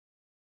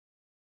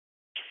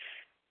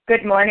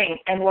Good morning,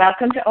 and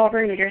welcome to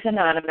Overeaters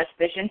Anonymous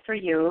Vision for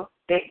You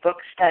Big Book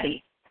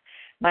Study.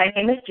 My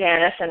name is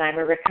Janice, and I'm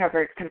a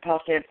recovered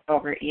compulsive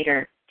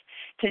overeater.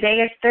 Today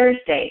is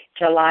Thursday,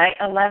 July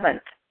 11th,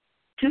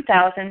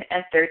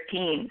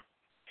 2013.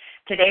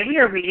 Today we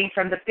are reading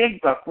from the Big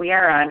Book. We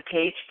are on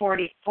page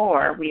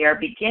 44. We are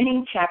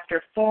beginning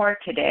chapter 4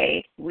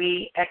 today,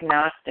 We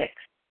Agnostics.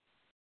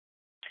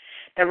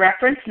 The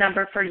reference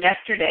number for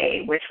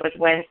yesterday, which was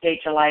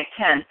Wednesday, July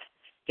 10th,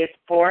 is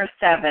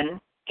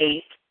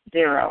 4780.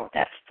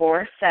 That's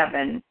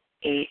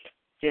 4780.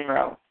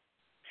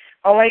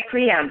 OA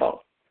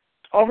Preamble.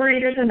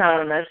 Overeaters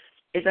Anonymous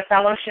is a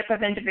fellowship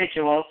of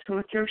individuals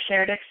who, through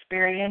shared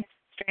experience,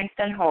 strength,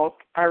 and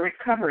hope, are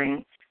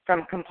recovering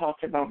from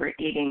compulsive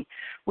overeating.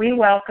 We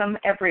welcome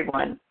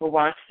everyone who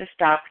wants to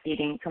stop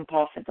eating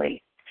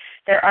compulsively.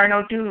 There are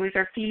no dues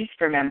or fees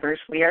for members.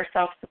 We are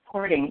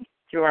self-supporting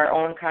through our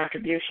own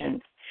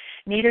contributions,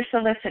 neither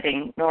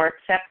soliciting nor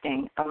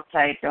accepting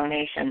outside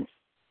donations.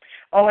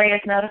 OA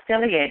is not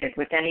affiliated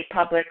with any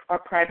public or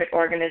private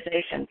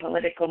organization,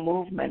 political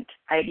movement,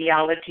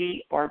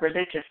 ideology, or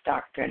religious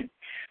doctrine.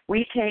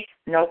 We take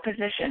no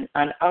position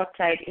on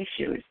outside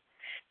issues.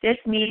 This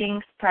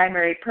meeting's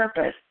primary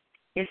purpose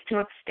is to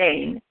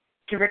abstain,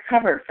 to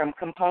recover from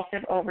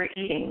compulsive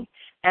overeating,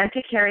 and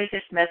to carry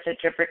this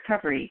message of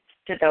recovery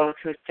to those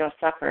who still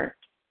suffer.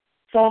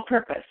 Sole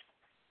purpose.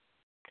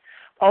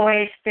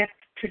 OA's fifth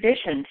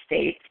tradition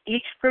states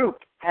each group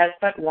has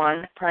but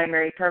one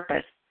primary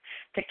purpose: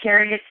 to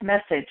carry its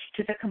message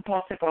to the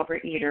compulsive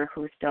overeater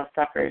who still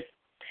suffers.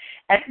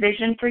 At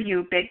Vision for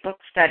You Big Book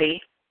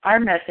Study, our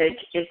message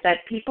is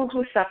that people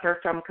who suffer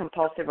from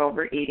compulsive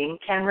overeating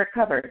can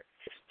recover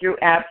through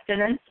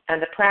abstinence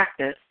and the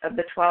practice of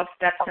the 12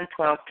 steps and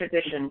 12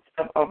 traditions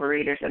of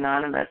Overeaters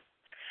Anonymous.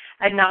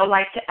 I'd now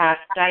like to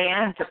ask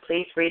Diane to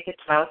please read the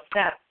 12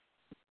 steps.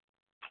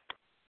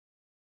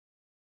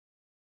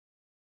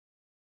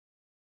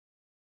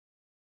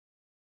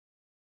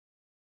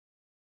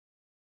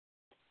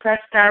 Press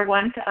star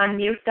 1 to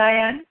unmute,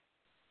 Diane.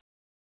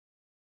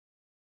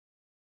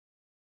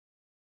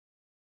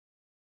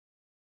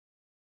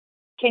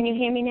 Can you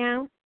hear me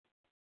now?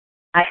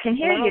 I can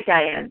hear you,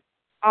 Diane.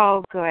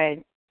 Oh,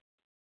 good.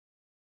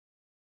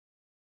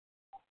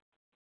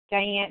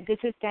 Diane, this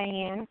is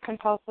Diane,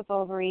 compulsive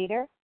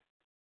overeater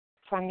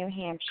from New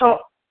Hampshire.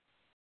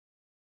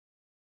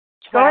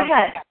 Go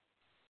ahead.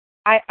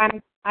 I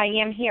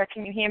am here.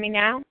 Can you hear me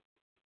now?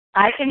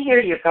 I can hear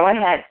you. Go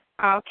ahead.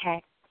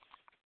 Okay.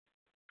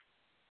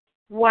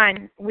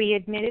 1, we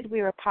admitted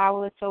we were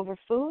powerless over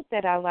food,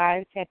 that our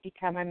lives had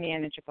become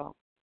unmanageable.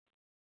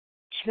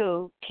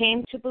 2,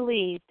 came to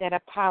believe that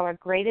a power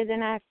greater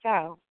than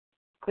ourselves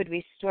could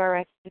restore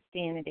us to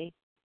sanity.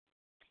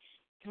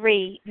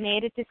 3,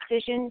 made a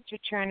decision to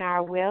turn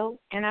our will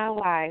and our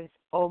lives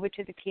over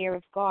to the care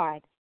of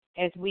God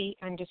as we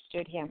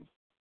understood Him.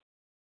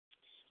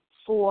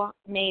 4,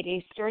 made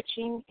a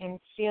searching and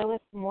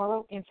fearless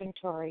moral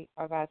inventory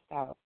of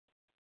ourselves.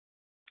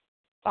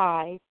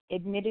 5,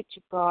 admitted to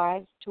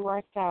God, to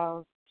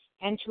ourselves,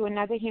 and to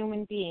another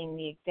human being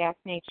the exact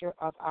nature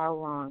of our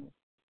wrongs.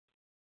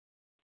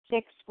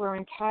 6, we're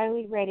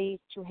entirely ready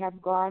to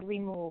have God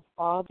remove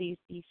all these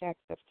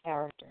defects of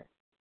character.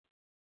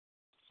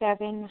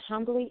 7,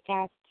 humbly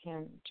asked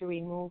Him to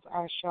remove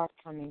our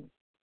shortcomings.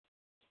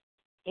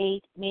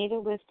 8, made a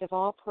list of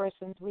all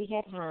persons we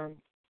had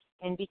harmed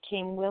and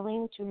became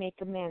willing to make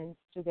amends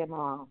to them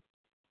all.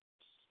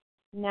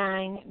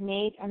 9,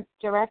 made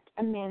direct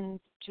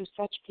amends to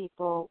such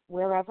people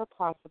wherever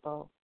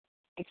possible,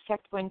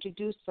 except when to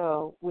do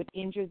so would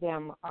injure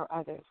them or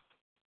others.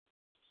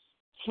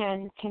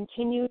 10,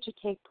 continue to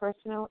take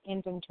personal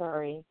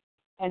inventory,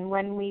 and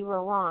when we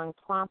were wrong,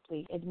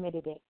 promptly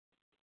admitted it.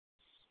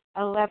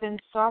 11,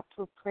 sought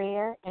through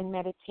prayer and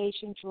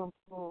meditation to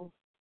improve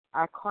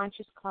our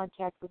conscious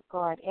contact with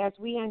God as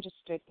we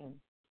understood Him,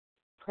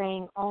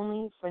 praying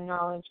only for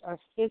knowledge of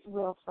His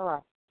will for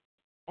us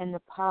and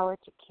the power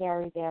to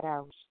carry that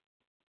out.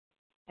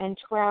 And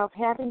 12,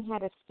 having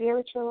had a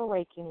spiritual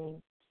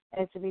awakening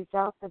as a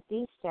result of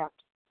these steps,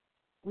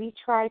 we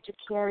try to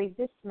carry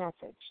this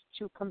message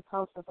to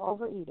compulsive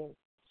overeaters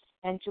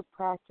and to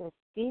practice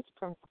these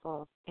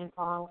principles in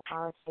all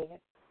our affairs.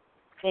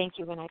 Thank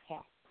you, and I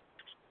pass.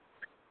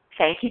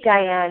 Thank you,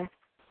 Diane.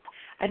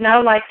 I'd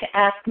now like to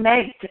ask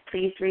Meg to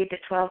please read the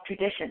 12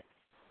 traditions.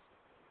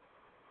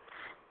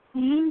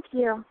 Thank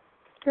you.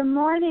 Good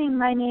morning.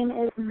 My name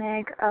is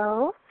Meg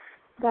O.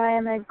 I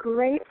am a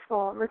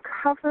grateful,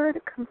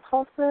 recovered,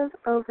 compulsive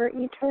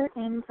overeater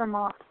in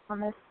Vermont on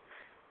this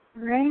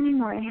rainy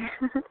morning.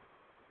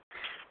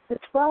 The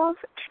 12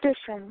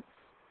 traditions.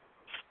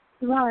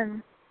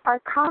 1, our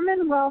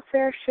common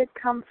welfare should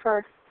come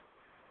first.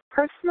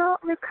 Personal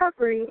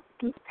recovery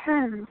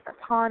depends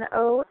upon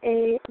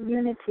OA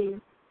unity.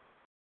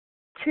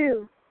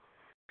 2,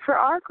 for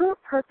our group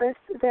purpose,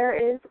 there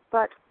is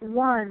but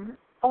one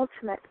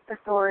ultimate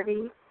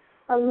authority,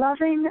 a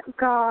loving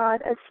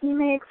God as He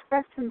may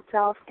express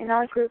Himself in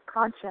our group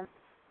conscience.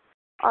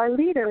 Our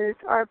leaders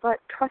are but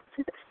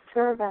trusted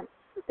servants.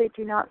 They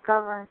do not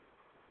govern.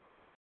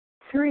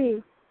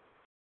 3.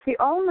 The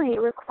only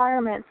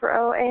requirement for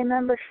OA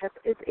membership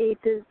is a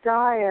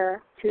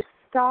desire to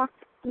stop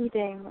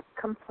eating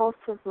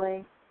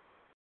compulsively.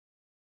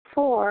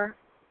 4.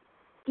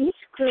 Each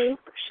group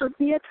should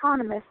be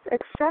autonomous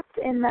except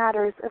in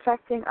matters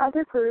affecting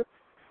other groups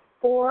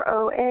or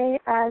OA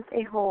as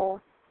a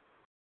whole.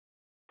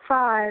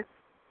 5.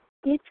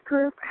 Each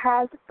group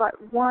has but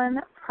one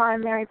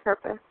primary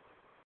purpose: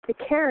 to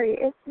carry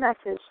its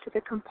message to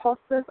the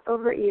compulsive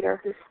overeater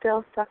who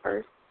still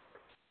suffers.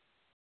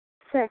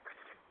 6.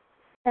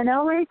 An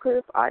OA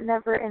group ought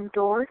never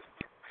endorse,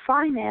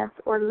 finance,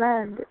 or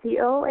lend the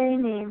OA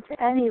name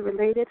to any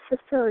related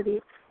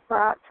facility or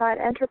outside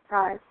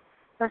enterprise,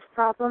 lest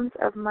problems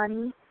of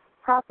money,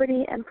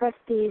 property, and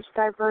prestige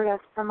divert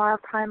us from our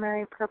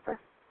primary purpose.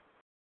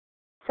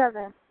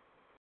 7.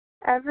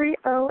 Every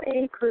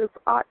OA group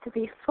ought to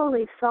be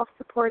fully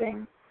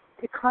self-supporting,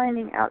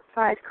 declining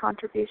outside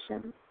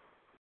contributions.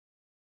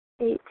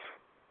 8.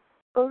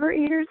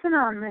 Overeaters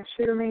Anonymous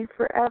should remain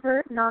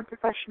forever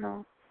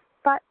non-professional,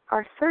 but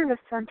our service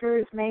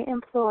centers may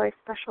employ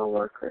special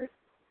workers.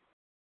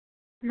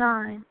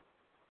 9.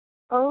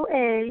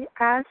 OA,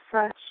 as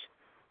such,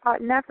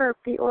 ought never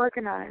be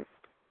organized,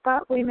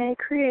 but we may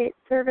create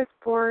service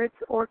boards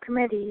or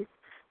committees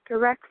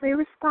directly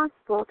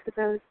responsible to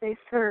those they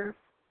serve.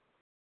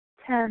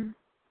 10.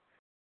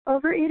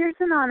 Overeaters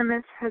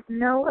Anonymous has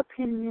no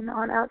opinion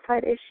on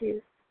outside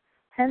issues,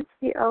 hence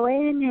the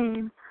OA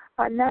name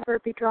ought never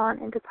be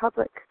drawn into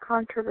public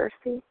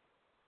controversy.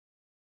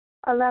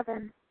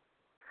 11.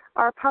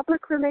 Our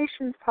public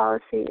relations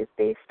policy is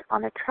based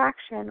on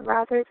attraction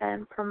rather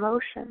than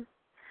promotion.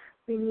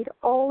 We need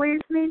always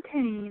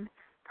maintain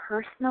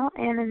personal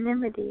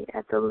anonymity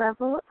at the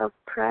level of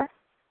press,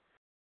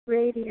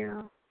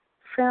 radio,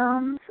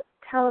 films,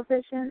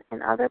 television,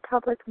 and other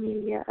public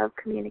media of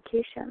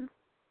communication.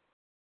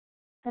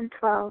 And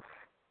 12.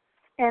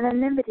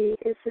 Anonymity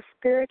is the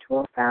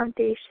spiritual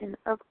foundation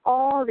of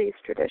all these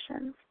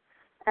traditions,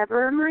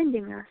 ever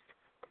reminding us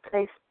to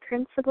place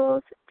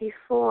principles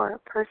before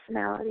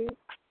personality.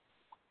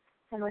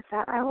 And with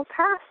that, I will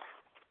pass.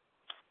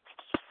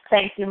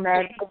 Thank you,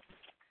 Meg.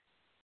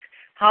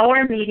 How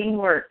our meeting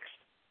works.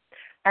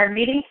 Our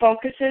meeting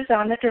focuses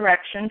on the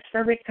directions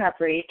for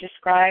recovery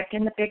described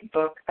in the Big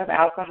Book of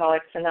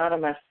Alcoholics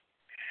Anonymous.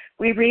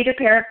 We read a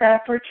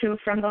paragraph or two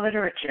from the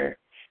literature,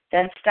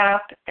 then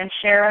stop and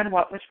share on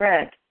what was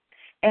read.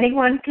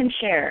 Anyone can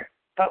share,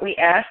 but we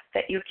ask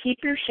that you keep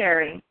your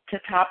sharing to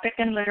topic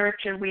and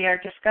literature we are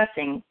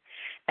discussing,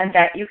 and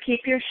that you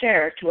keep your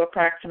share to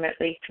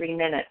approximately 3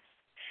 minutes.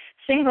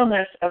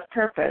 Singleness of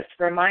purpose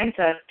reminds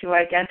us to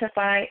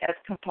identify as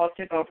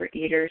compulsive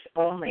overeaters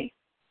only.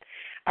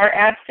 Our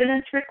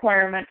abstinence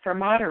requirement for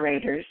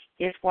moderators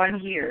is 1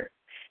 year,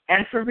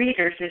 and for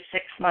readers is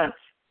 6 months.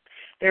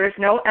 There is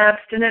no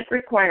abstinent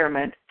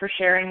requirement for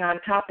sharing on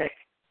topic.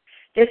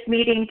 This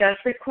meeting does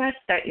request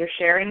that your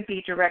sharing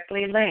be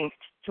directly linked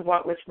to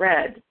what was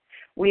read.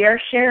 We are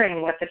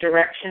sharing what the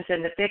directions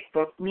in the Big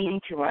Book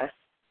mean to us.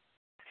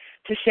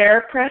 To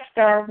share, press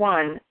star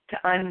 1 to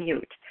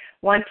unmute.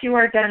 Once you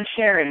are done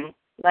sharing,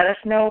 let us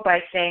know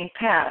by saying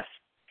pass.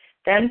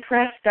 Then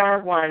press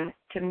star 1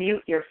 to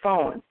mute your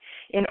phone.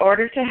 In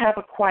order to have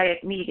a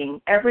quiet meeting,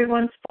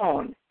 everyone's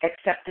phone,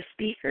 except the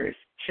speaker's,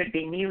 should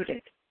be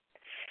muted.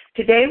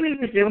 Today we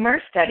resume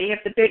our study of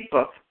the Big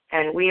Book,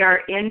 and we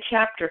are in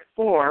Chapter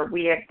 4,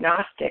 We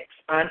Agnostics,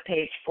 on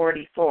page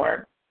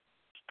 44.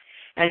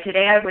 And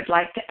today I would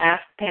like to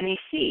ask Penny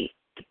C.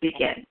 to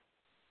begin.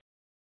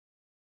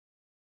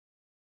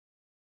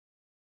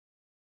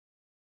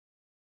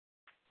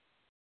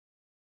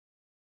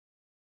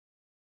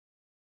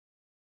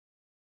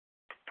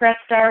 Press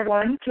star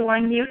 1 to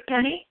unmute,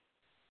 Penny.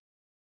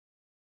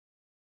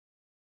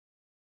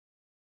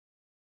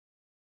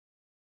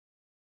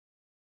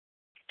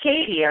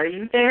 Katie, are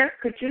you there?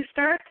 Could you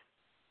start?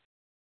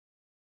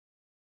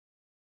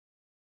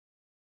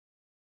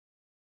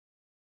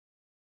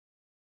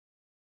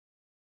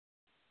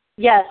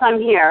 Yes,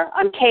 I'm here.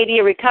 I'm Katie,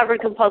 a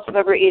recovered compulsive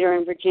overeater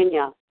in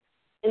Virginia.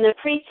 In the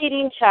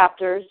preceding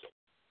chapters,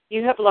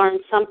 you have learned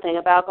something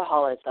of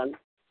alcoholism.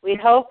 We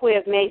hope we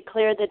have made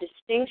clear the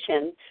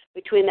distinction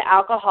between the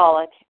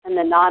alcoholic and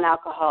the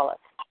non-alcoholic.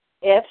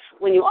 If,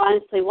 when you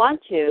honestly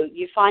want to,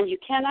 you find you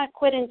cannot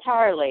quit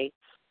entirely,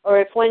 or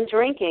if when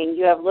drinking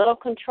you have little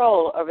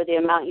control over the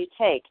amount you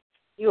take,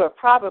 you are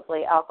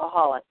probably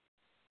alcoholic.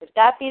 If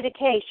that be the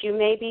case, you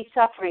may be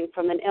suffering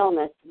from an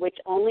illness which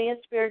only a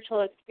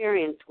spiritual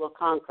experience will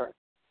conquer.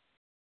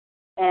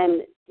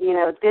 And,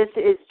 this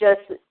is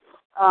just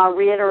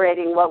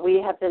reiterating what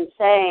we have been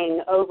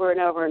saying over and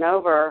over and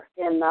over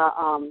in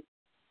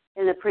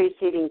the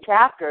preceding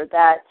chapter,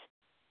 that,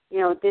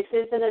 this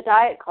isn't a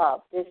diet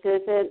club. This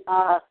isn't,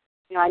 I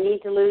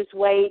need to lose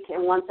weight,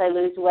 and once I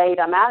lose weight,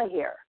 I'm out of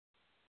here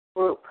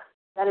group.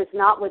 That is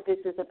not what this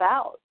is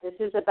about. This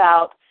is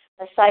about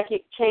a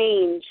psychic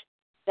change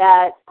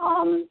that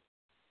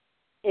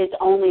is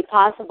only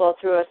possible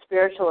through a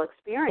spiritual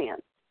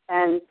experience.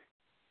 And,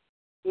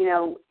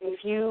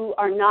 if you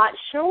are not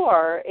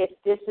sure if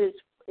this is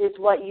is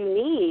what you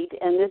need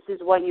and this is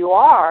what you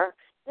are,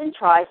 then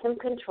try some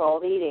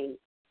controlled eating.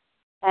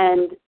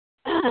 And,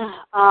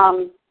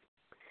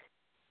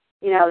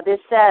 this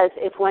says,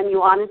 if when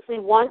you honestly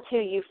want to,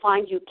 you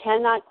find you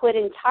cannot quit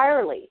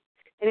entirely.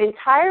 And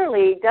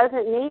entirely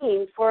doesn't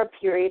mean for a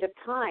period of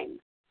time.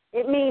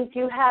 It means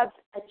you have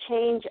a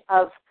change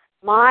of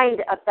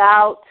mind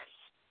about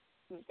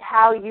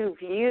how you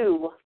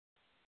view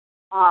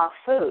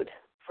food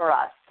for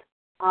us.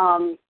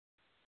 And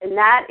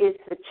that is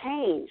the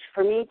change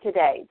for me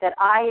today, that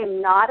I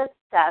am not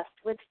obsessed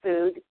with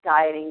food,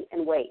 dieting,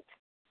 and weight.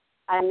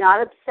 I'm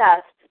not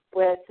obsessed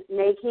with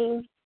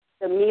making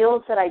the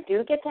meals that I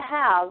do get to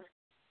have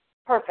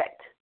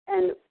perfect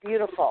and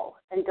beautiful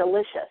and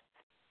delicious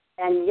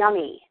and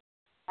yummy.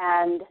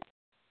 And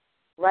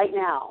right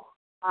now,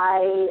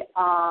 I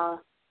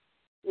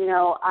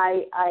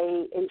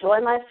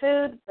enjoy my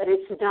food, but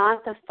it's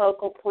not the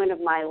focal point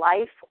of my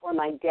life or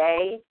my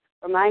day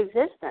or my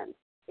existence.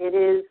 It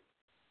is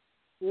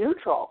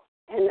neutral.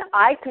 And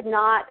I could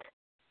not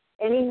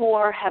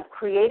anymore have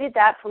created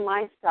that for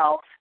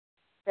myself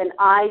than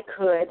I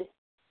could,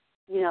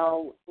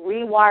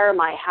 rewire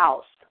my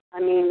house. I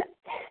mean,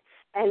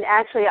 and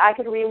actually I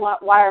could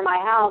rewire my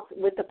house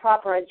with the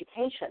proper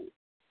education.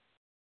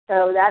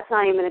 So that's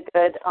not even a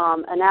good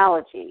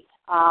analogy.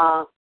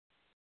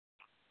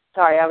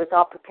 Sorry, I was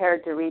all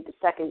prepared to read the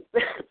second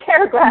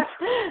paragraph,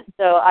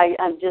 so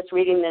I'm just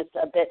reading this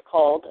a bit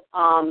cold.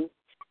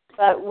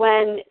 But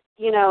when,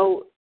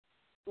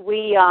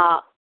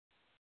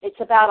 it's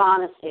about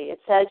honesty. It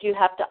says you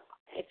have to,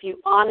 if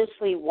you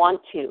honestly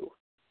want to,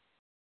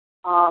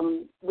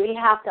 we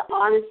have to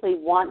honestly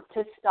want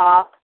to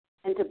stop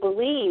and to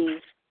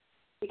believe,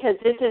 because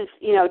this is,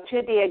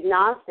 to the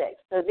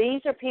agnostics. So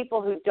these are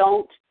people who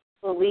don't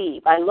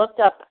believe. I looked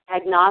up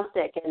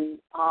agnostic, and,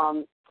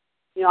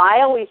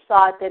 I always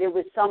thought that it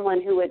was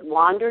someone who had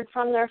wandered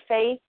from their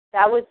faith.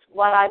 That was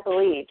what I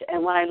believed.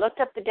 And when I looked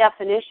up the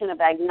definition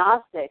of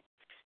agnostic,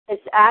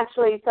 it's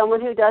actually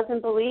someone who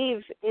doesn't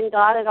believe in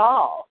God at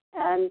all.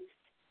 And,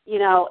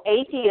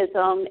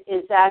 atheism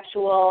is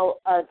actual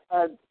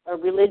a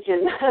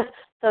religion,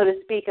 so to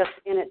speak,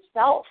 in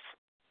itself.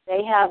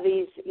 They have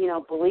these,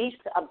 beliefs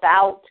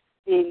about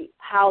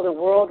how the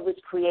world was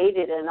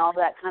created and all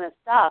that kind of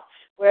stuff.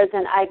 Whereas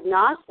an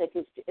agnostic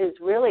is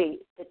really,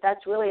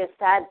 that's really a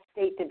sad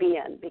state to be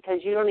in, because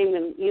you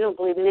don't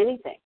believe in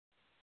anything.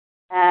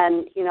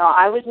 And,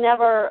 I was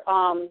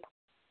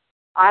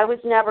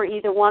never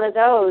either one of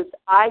those.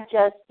 I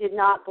just did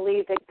not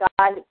believe that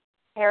God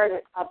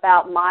cared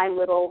about my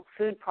little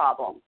food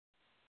problem.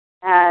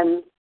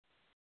 And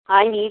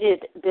I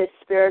needed this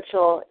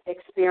spiritual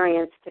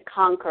experience to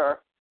conquer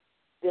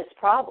this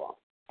problem.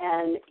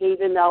 And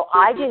even though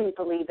I didn't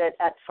believe it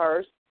at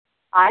first,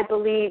 I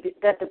believed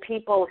that the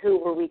people who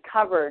were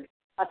recovered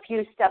a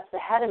few steps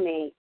ahead of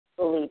me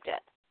believed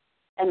it.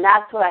 And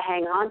that's what I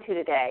hang on to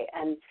today.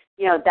 And,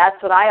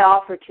 that's what I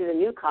offer to the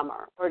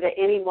newcomer or to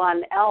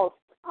anyone else,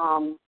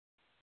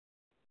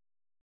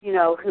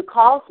 who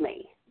calls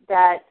me,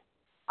 that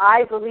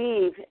I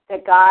believe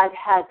that God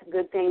has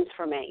good things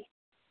for me.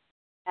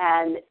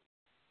 And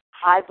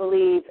I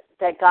believe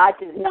that God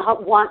does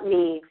not want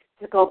me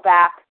to go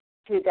back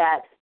to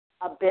that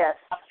abyss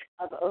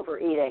of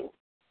overeating.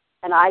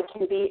 And I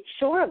can be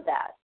sure of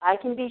that. I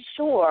can be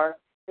sure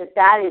that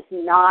that is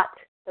not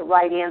the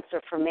right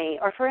answer for me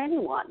or for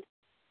anyone.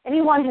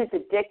 Anyone who's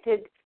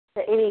addicted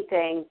to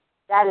anything,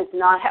 that is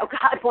not how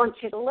God wants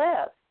you to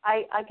live.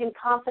 I can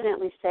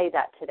confidently say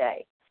that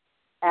today.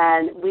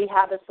 And we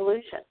have a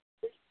solution.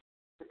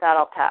 With that,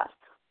 I'll pass.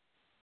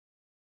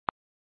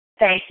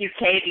 Thank you,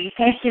 Katie.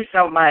 Thank you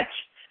so much.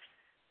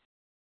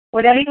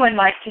 Would anyone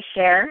like to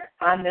share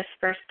on this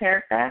first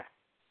paragraph?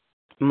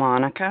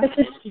 Monica.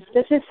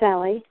 This is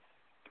Sally.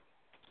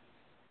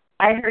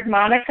 I heard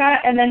Monica,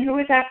 and then who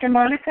was after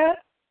Monica?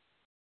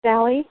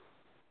 Sally.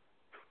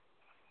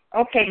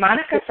 Okay,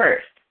 Monica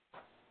first.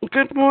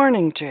 Good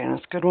morning,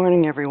 Janice. Good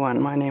morning, everyone.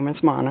 My name is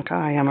Monica.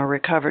 I am a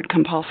recovered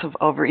compulsive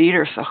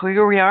overeater. So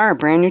here we are, a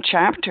brand new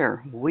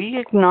chapter, We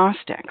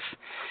Agnostics.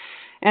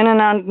 And an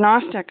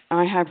agnostic,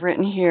 I have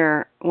written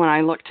here, when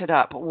I looked it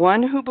up,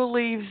 one who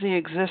believes the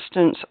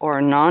existence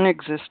or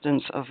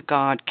non-existence of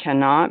God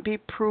cannot be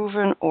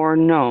proven or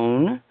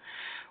known,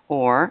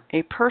 or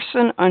a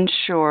person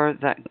unsure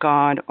that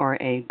God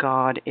or a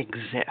God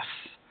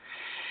exists.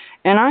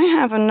 And I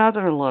have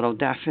another little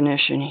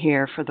definition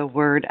here for the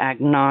word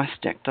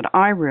agnostic that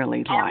I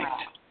really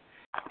liked.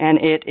 And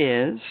it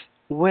is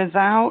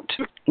without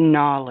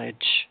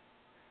knowledge.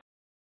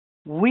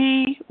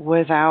 We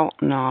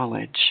without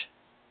knowledge.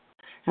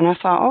 And I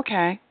thought,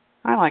 okay,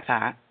 I like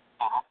that,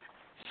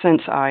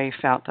 since I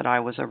felt that I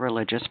was a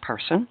religious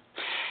person.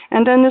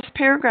 And then this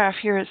paragraph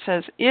here, it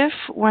says, if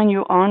when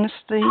you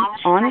honestly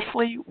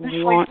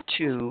want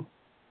to,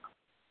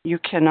 you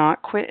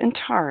cannot quit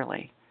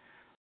entirely,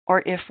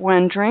 or if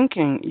when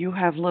drinking you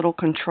have little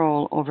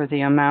control over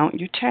the amount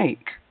you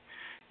take,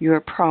 you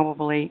are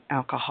probably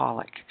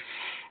alcoholic.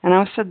 And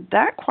I said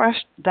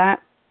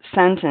that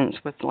sentence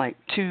with like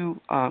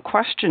two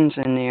questions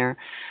in there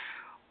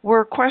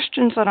were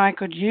questions that I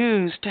could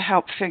use to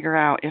help figure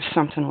out if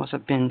something was a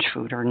binge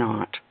food or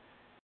not.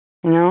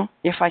 You know,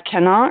 if I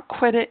cannot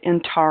quit it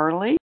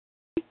entirely,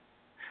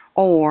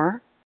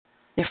 or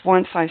if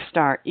once I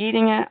start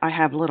eating it, I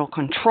have little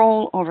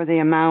control over the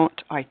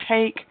amount I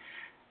take,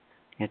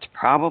 it's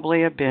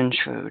probably a binge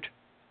food.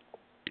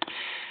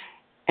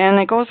 And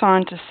it goes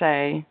on to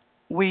say,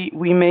 we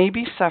may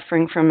be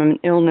suffering from an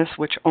illness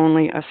which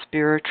only a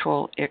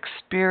spiritual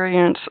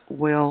experience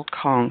will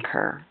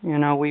conquer. You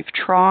know, we've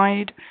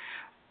tried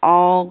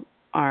all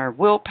our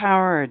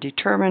willpower, our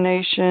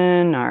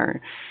determination,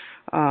 our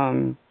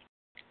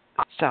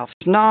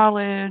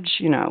self-knowledge,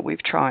 you know,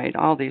 we've tried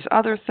all these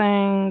other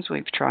things,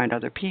 we've tried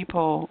other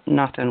people,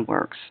 nothing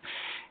works.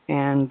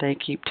 And they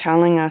keep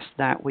telling us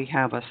that we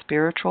have a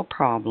spiritual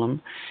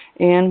problem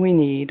and we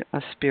need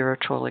a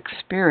spiritual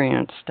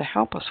experience to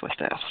help us with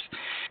this.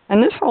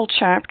 And this whole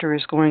chapter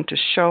is going to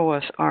show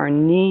us our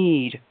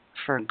need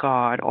for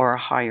God or a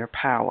higher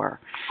power.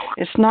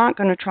 It's not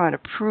going to try to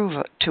prove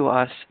to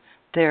us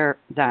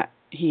that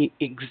He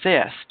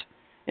exists.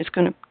 It's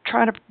going to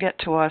try to get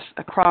to us,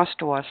 across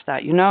to us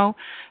that, you know,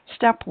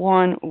 step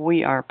one,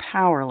 we are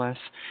powerless.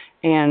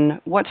 And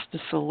what's the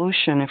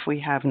solution if we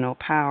have no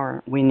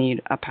power? We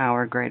need a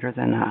power greater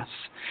than us.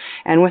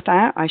 And with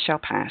that, I shall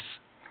pass.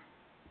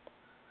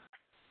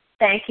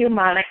 Thank you,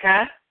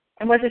 Monica.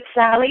 And was it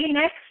Sally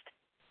next?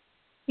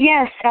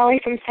 Yes, Sally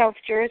from South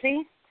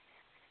Jersey.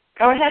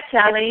 Go ahead,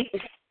 Sally.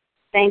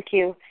 Thank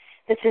you.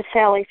 This is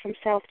Sally from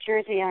South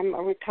Jersey. I'm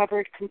a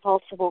recovered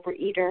compulsive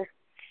overeater.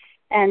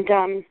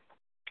 And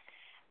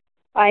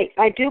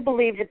I do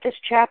believe that this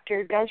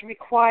chapter does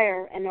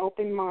require an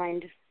open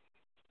mind.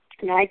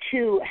 And I,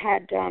 too,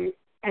 had,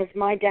 as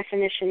my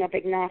definition of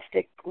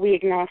agnostic, we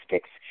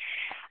agnostics,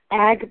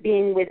 ag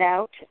being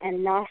without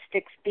and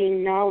gnostics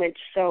being knowledge,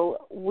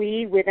 so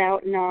we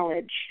without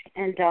knowledge.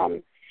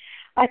 And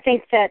I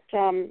think that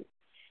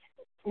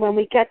when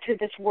we get to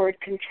this word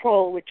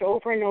control, which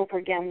over and over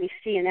again we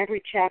see in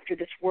every chapter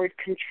this word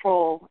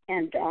control,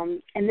 and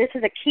this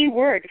is a key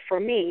word for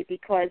me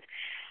because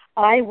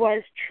I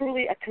was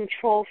truly a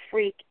control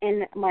freak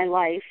in my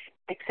life,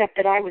 except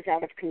that I was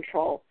out of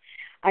control.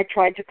 I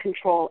tried to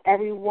control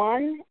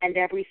everyone and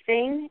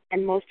everything,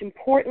 and most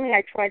importantly,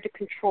 I tried to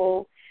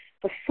control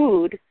the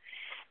food,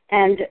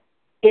 and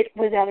it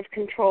was out of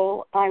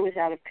control. I was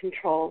out of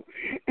control.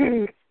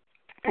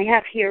 I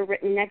have here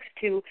written next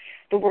to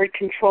the word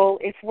control,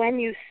 if when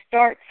you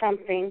start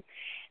something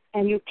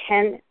and you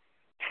can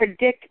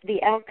predict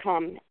the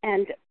outcome,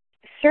 and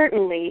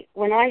certainly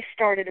when I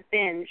started a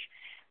binge,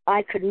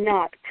 I could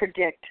not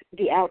predict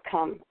the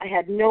outcome. I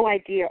had no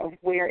idea of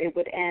where it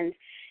would end.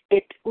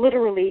 It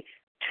literally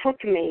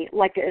took me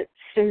like a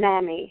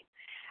tsunami.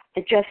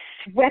 It just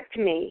swept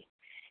me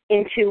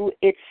into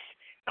its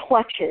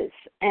clutches,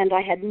 and I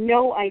had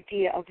no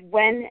idea of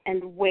when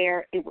and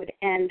where it would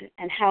end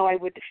and how I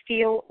would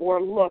feel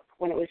or look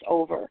when it was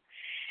over.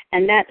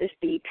 And that is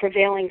the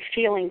prevailing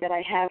feeling that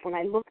I have when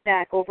I look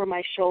back over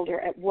my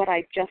shoulder at what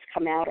I've just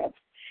come out of.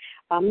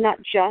 Not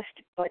just,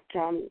 but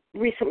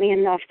recently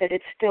enough that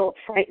it still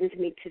frightens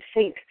me to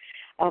think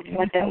of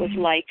what that was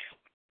like.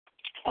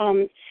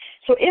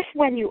 So if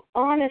when you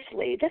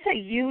honestly, that's a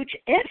huge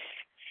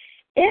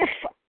if,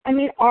 I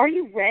mean, are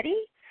you ready?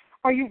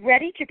 Are you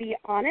ready to be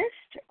honest?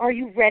 Are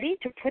you ready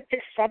to put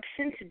this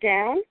substance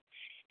down?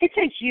 It's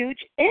a huge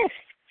if.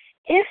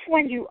 If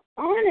when you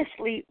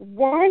honestly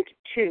want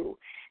to,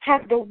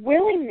 have the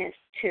willingness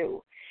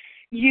to,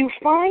 you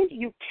find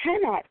you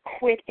cannot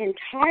quit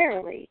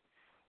entirely,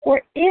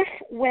 or if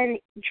when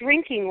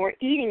drinking or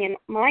eating, in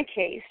my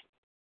case,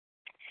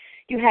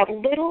 you have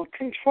little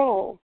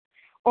control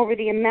over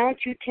the amount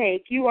you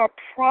take, you are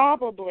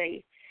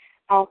probably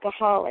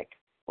alcoholic.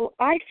 Well,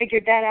 I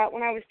figured that out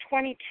when I was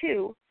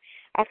 22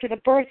 after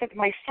the birth of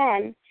my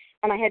son,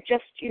 and I had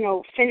just,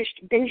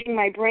 finished binging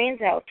my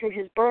brains out through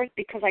his birth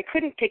because I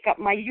couldn't pick up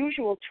my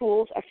usual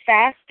tools of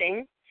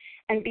fasting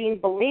and being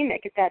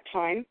bulimic at that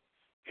time.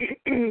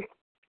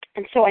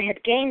 And so I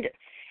had gained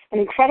an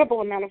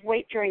incredible amount of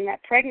weight during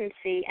that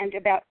pregnancy, and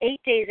about 8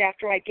 days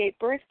after I gave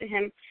birth to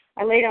him,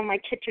 I laid on my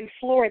kitchen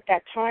floor at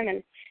that time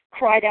and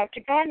cried out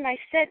to God, and I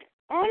said,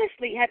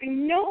 honestly,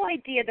 having no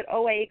idea that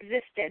OA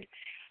existed,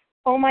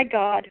 oh my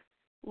God,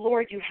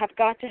 Lord, you have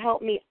got to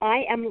help me.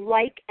 I am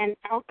like an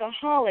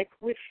alcoholic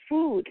with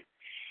food.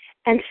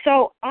 And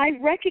so I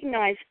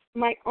recognized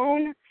my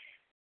own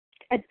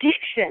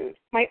addiction,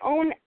 my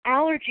own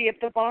allergy of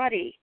the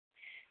body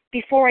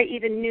before I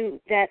even knew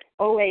that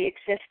OA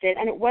existed.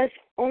 And it was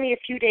only a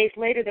few days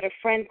later that a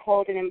friend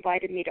called and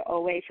invited me to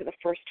OA for the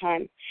first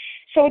time.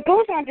 So it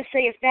goes on to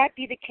say, if that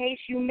be the case,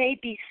 you may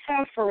be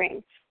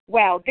suffering.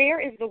 Wow, there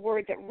is the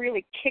word that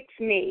really kicks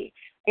me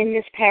in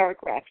this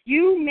paragraph.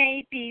 You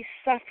may be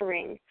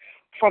suffering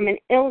from an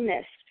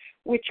illness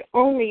which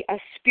only a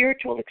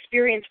spiritual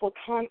experience will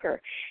conquer.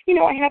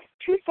 I have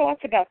two thoughts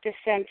about this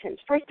sentence.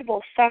 First of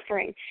all,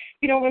 suffering.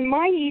 When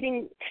my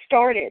eating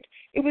started,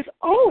 it was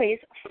always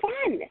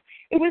fun.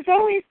 It was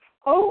always,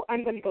 oh,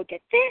 I'm going to go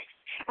get this,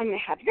 I'm going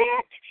to have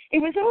that. It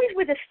was always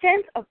with a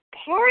sense of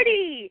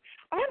party.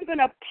 I'm going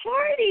to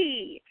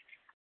party.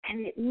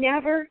 And it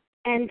never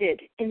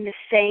ended in the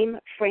same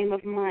frame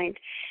of mind.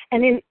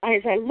 And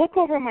as I look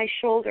over my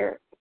shoulder,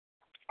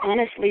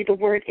 honestly, the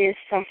word is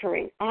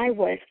suffering. I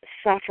was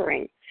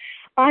suffering.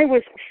 I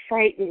was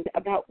frightened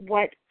about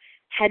what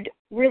had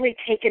really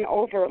taken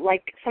over,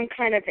 like some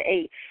kind of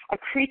a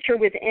creature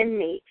within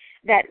me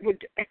that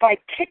would, if I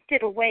kicked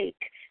it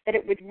awake, that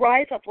it would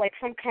rise up like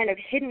some kind of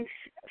hidden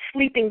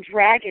sleeping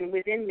dragon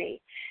within me.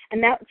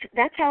 And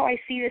that's how I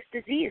see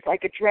this disease,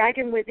 like a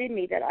dragon within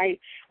me that I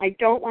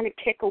don't want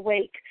to kick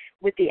awake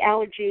with the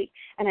allergy.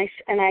 And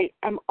I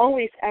am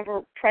always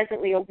ever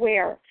presently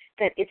aware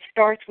that it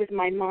starts with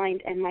my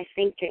mind and my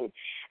thinking.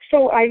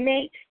 So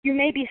you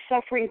may be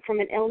suffering from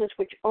an illness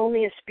which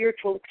only a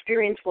spiritual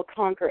experience will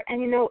conquer.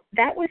 And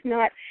that was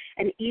not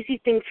an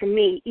easy thing for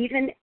me,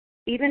 even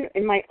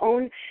in my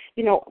own,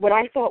 what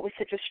I thought was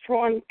such a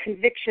strong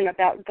conviction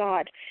about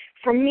God.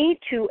 For me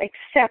to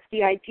accept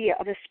the idea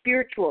of a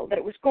spiritual, that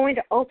it was going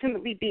to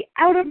ultimately be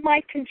out of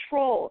my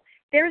control,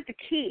 there's the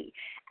key,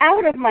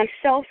 out of my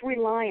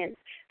self-reliance,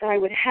 that I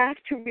would have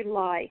to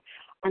rely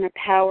on a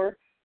power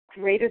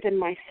greater than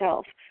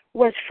myself,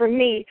 was for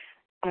me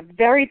a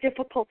very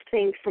difficult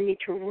thing for me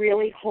to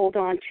really hold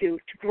on to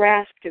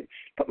grasp, to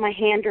put my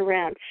hand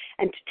around,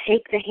 and to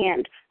take the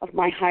hand of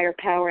my higher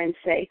power and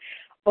say,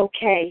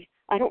 okay,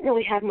 I don't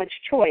really have much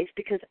choice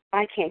because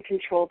I can't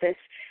control this,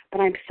 but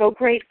I'm so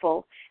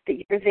grateful that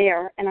you're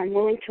there, and I'm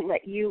willing to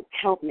let you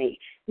help me.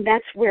 And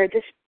that's where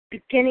this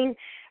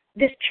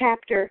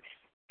chapter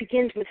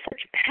begins with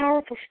such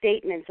powerful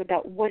statements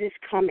about what is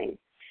coming.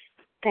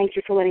 Thank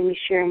you for letting me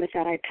share, and with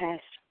that, I pass.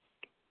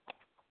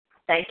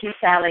 Thank you,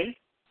 Sally.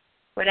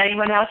 Would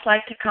anyone else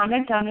like to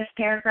comment on this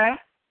paragraph?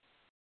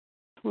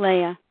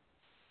 Leah.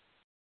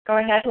 Go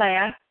ahead,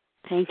 Leah.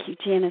 Thank you,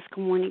 Janice.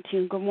 Good morning to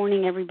you. Good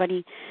morning,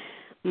 everybody.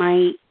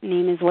 My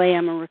name is Leah.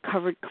 I'm a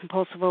recovered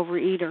compulsive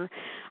overeater.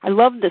 I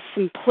love the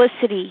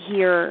simplicity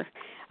here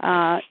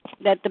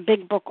that the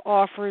big book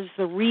offers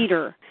the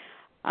reader.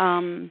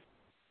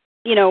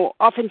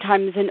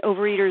 Oftentimes in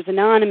Overeaters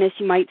Anonymous,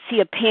 you might see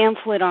a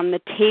pamphlet on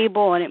the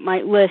table and it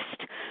might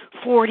list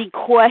 40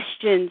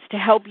 questions to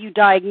help you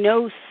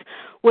diagnose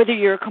whether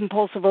you're a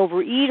compulsive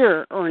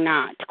overeater or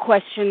not.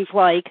 Questions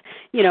like,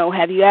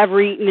 have you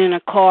ever eaten in a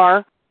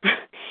car,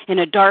 in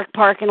a dark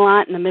parking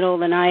lot in the middle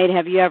of the night?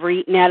 Have you ever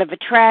eaten out of a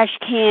trash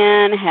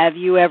can? Have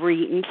you ever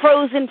eaten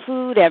frozen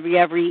food? Have you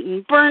ever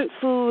eaten burnt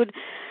food?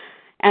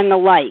 And the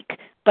like.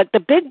 But the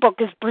big book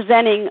is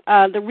presenting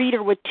the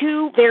reader with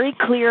two very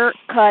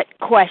clear-cut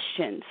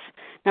questions.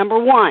 Number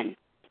one,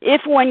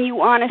 if when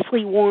you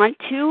honestly want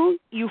to,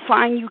 you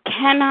find you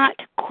cannot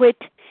quit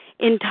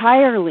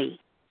entirely,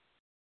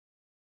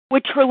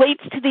 which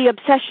relates to the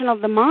obsession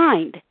of the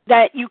mind,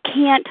 that you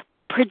can't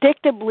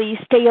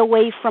predictably stay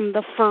away from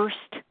the first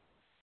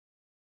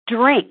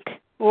drink,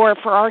 or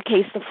for our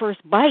case, the first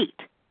bite.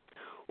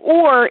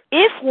 Or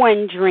if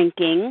when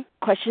drinking,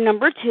 question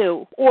number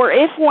two, or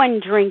if when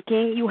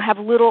drinking you have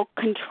little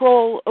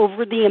control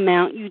over the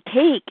amount you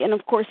take. And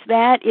of course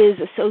that is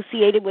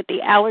associated with the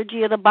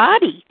allergy of the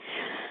body,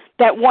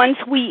 that once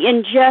we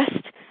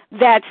ingest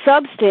that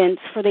substance,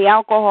 for the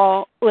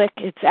alcoholic,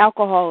 it's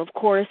alcohol, of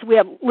course, we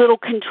have little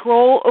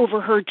control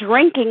over her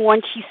drinking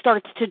once she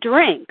starts to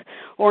drink.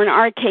 Or in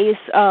our case,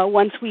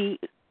 once we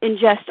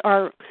ingest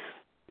our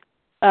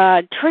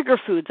trigger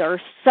foods,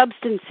 our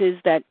substances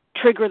that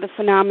trigger the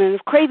phenomenon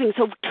of craving.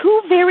 So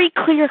two very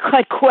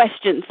clear-cut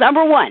questions.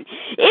 Number one,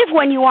 if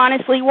when you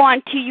honestly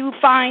want to, you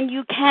find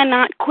you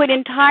cannot quit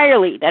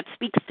entirely. That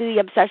speaks to the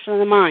obsession of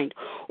the mind.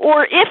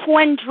 Or if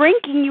when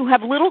drinking you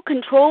have little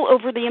control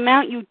over the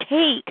amount you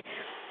take,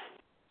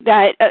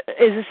 that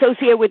is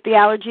associated with the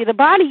allergy of the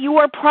body, you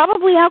are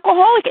probably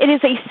alcoholic. It is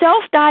a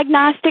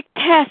self-diagnostic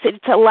test. It's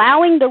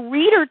allowing the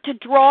reader to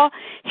draw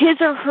his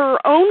or her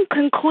own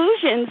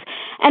conclusions,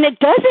 and it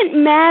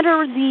doesn't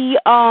matter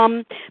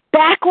the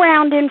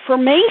background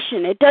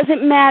information. It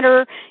doesn't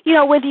matter,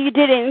 whether you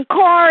did it in a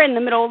car, in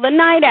the middle of the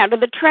night, out of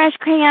the trash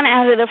can,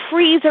 out of the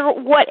freezer,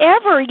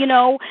 whatever,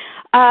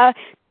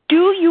 do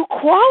you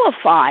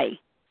qualify?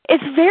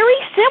 It's very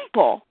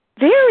simple,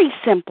 very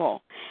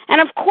simple. And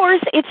of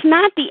course, it's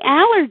not the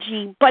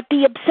allergy, but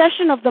the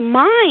obsession of the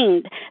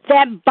mind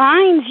that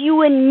binds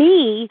you and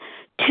me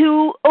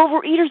to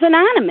Overeaters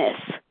Anonymous.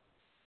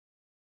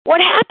 What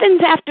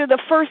happens after the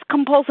first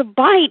compulsive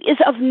bite is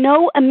of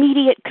no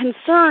immediate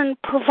concern,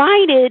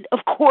 provided, of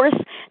course,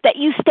 that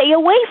you stay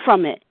away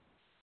from it.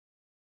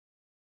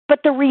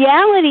 But the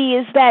reality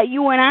is that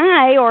you and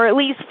I, or at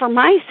least for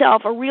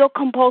myself, a real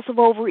compulsive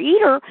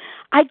overeater,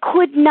 I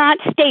could not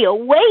stay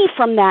away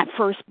from that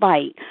first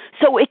bite.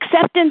 So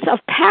acceptance of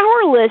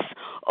powerless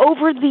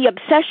over the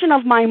obsession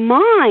of my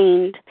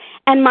mind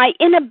and my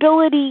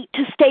inability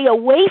to stay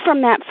away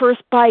from that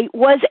first bite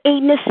was a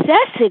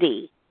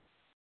necessity.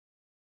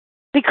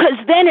 because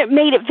then it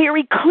made it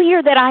very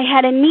clear that I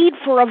had a need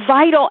for a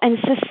vital and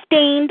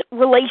sustained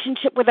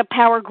relationship with a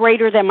power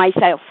greater than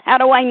myself. How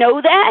do I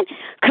know that?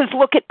 Because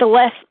look at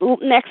the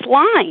next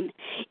line.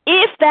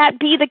 If that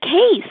be the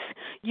case,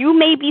 you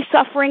may be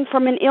suffering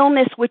from an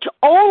illness which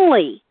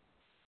only,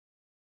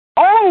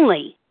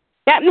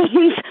 that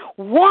means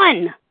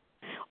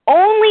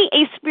only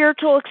a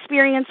spiritual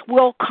experience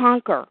will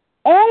conquer.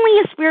 Only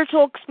a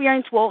spiritual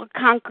experience will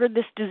conquer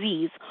this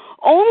disease.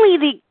 Only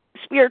the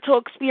spiritual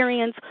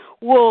experience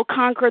will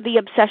conquer the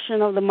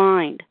obsession of the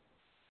mind.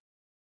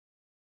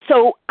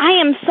 So I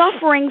am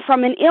suffering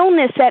from an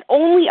illness that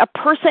only a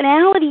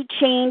personality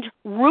change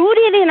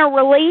rooted in a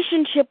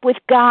relationship with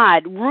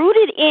God,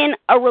 rooted in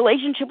a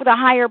relationship with a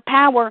higher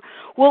power,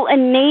 will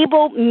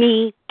enable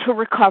me to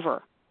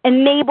recover,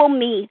 enable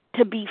me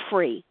to be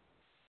free.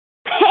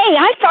 Hey,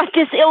 I thought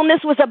this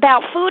illness was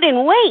about food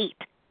and weight.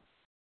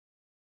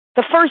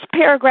 The first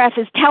paragraph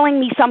is telling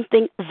me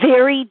something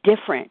very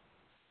different.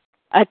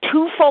 A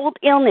twofold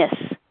illness,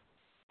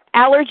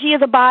 allergy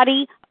of the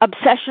body,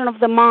 obsession of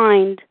the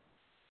mind.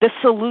 The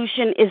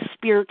solution is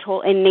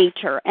spiritual in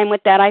nature. And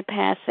with that, I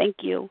pass. Thank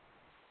you.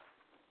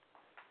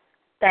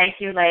 Thank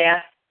you,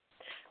 Leah.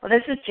 Well,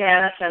 this is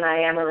Janice, and I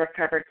am a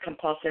recovered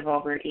compulsive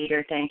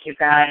overeater. Thank you,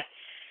 God.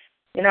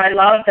 You know, I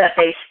love that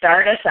they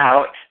start us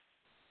out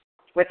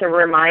with a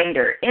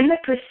reminder. In the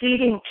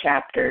preceding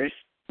chapters,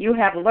 you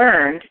have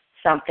learned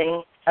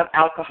something of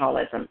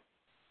alcoholism.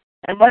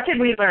 And what did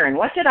we learn?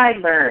 What did I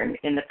learn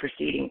in the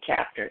preceding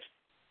chapters?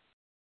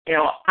 You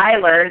know, I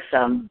learned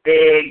some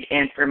big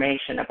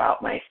information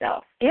about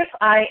myself. If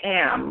I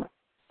am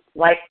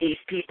like these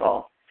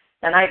people,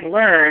 then I've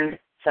learned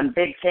some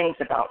big things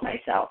about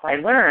myself. I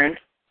learned,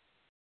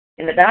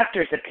 in the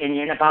doctor's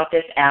opinion, about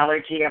this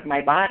allergy of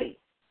my body.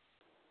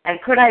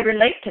 And could I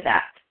relate to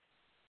that?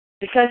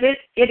 Because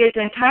it is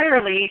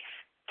entirely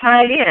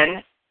tied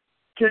in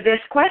to this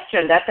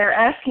question that they're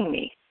asking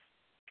me.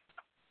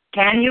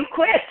 Can you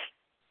quit?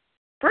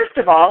 First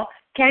of all,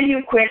 can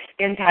you quit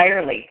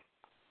entirely?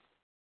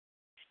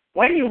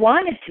 When you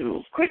wanted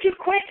to, could you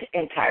quit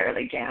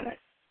entirely, Janice?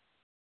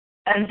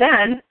 And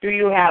then, do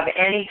you have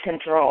any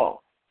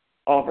control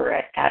over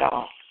it at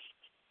all?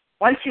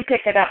 Once you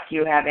pick it up, do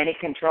you have any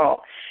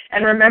control?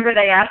 And remember,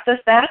 they asked us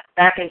that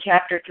back in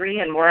Chapter 3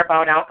 and more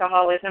about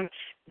alcoholism.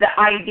 The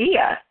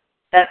idea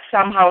that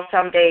somehow,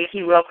 someday,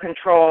 he will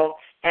control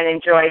and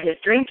enjoy his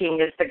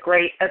drinking is the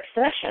great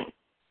obsession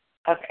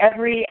of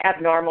every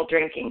abnormal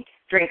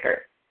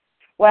drinker.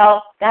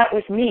 Well, that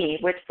was me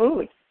with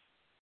food.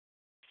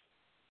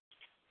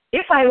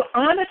 If I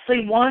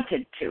honestly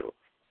wanted to,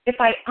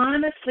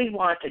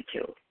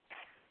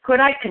 could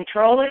I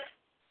control it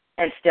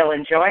and still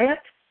enjoy it?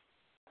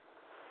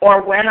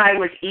 Or when I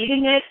was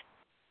eating it,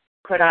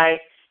 could I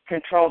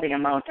control the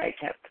amount I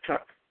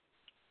took?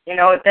 You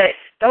know,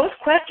 those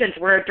questions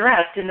were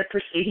addressed in the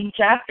preceding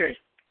chapters.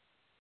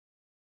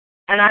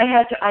 And I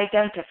had to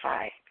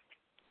identify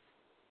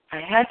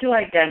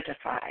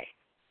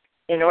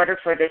in order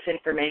for this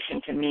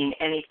information to mean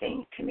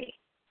anything to me.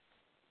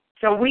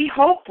 So we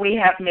hope we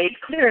have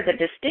made clear the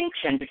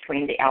distinction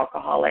between the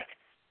alcoholic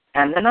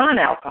and the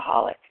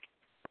non-alcoholic.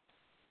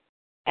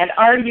 And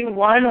are you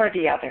one or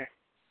the other?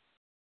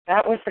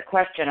 That was the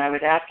question I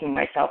was asking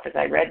myself as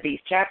I read these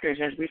chapters,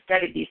 as we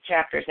studied these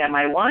chapters. Am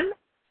I one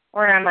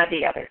or am I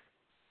the other?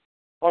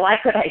 Well, I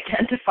could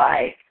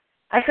identify,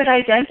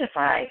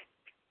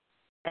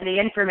 and the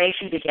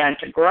information began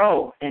to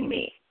grow in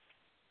me.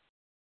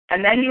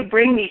 And then you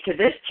bring me to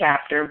this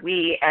chapter,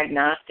 We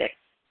Agnostics.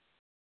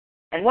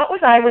 And what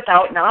was I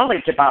without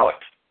knowledge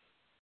about?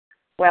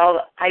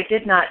 Well, I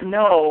did not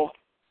know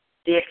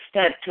the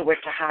extent to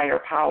which a higher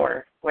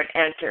power would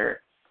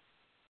enter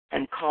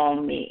and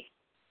calm me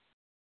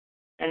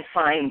and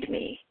find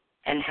me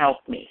and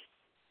help me.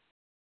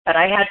 But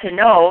I had to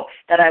know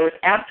that I was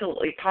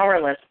absolutely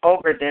powerless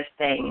over this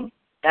thing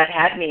that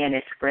had me in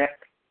its grip,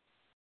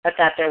 but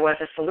that there was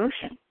a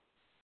solution.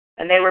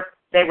 And they were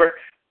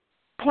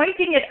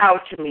pointing it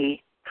out to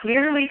me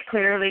clearly.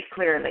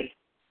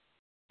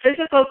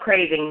 Physical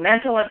craving,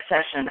 mental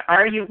obsession,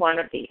 are you one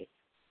of these?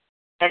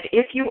 And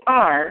if you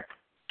are,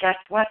 guess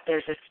what?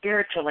 There's a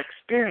spiritual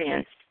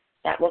experience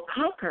that will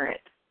conquer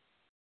it.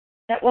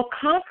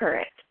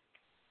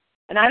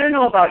 And I don't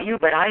know about you,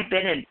 but I've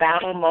been in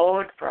battle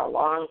mode for a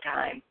long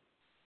time.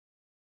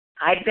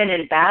 I've been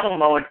in battle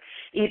mode,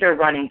 either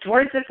running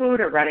towards the food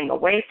or running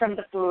away from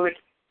the food,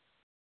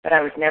 but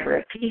I was never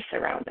at peace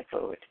around the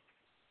food.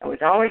 I was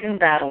always in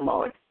battle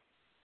mode.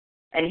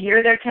 And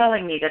here they're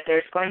telling me that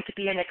there's going to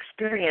be an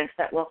experience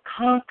that will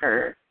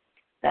conquer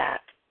that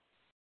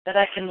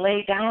I can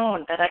lay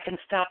down, that I can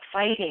stop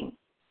fighting,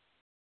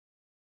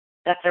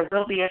 that there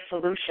will be a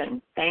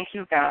solution. Thank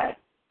you, God.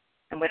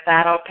 And with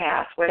that, I'll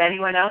pass. Would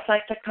anyone else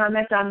like to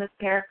comment on this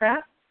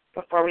paragraph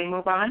before we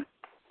move on?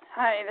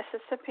 Hi, this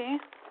is Sippy.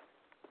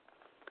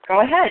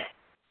 Go ahead.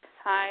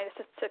 Hi,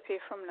 this is Sippy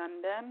from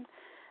London.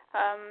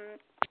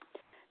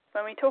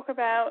 When we talk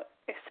about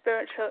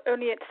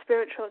only its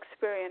spiritual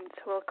experience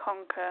will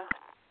conquer.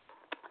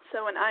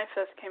 So when I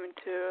first came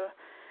into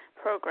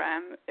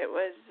program, it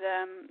was,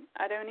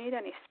 I don't need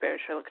any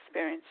spiritual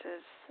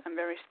experiences. I'm a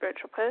very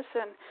spiritual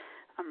person.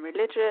 I'm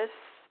religious.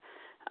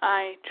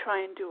 I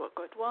try and do what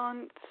God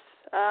wants.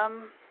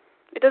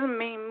 It doesn't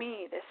mean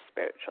me, this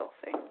spiritual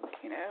thing,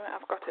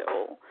 I've got it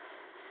all.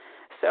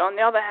 So on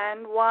the other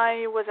hand,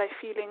 why was I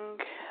feeling,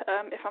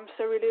 if I'm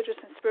so religious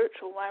and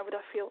spiritual, why would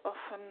I feel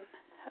often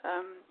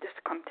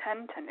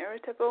discontent and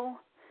irritable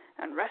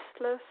and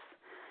restless?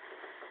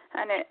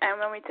 And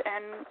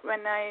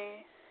when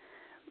I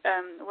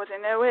was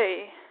in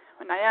OA,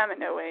 when I am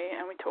in OA,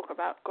 and we talk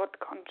about God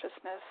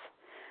consciousness,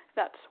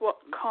 that's what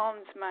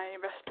calms my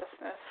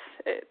restlessness.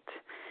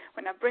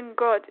 When I bring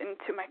God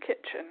into my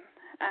kitchen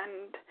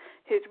and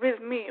He's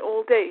with me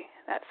all day,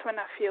 that's when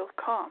I feel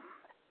calm.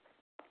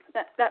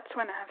 That's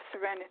when I have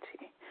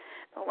serenity.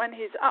 But when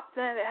He's up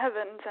there in the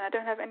heavens and I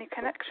don't have any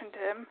connection to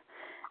Him,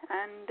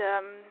 and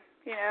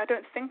I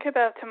don't think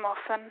about Him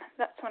often,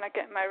 that's when I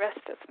get my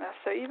restlessness.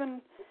 So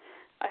even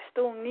I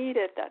still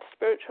needed that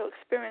spiritual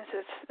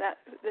experiences,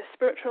 the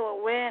spiritual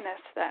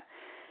awareness that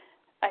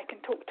I can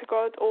talk to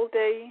God all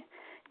day,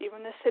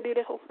 even the silly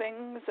little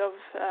things of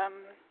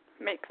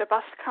make the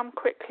bus come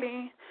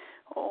quickly,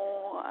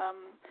 or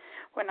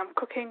when I'm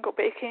cooking or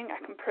baking,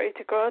 I can pray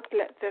to God,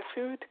 let the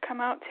food come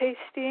out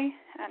tasty,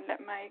 and let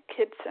my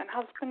kids and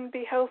husband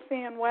be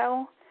healthy and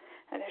well,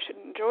 and they should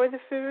enjoy the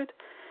food.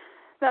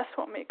 That's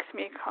what makes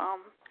me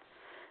calm.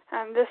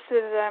 And this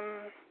is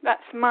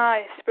that's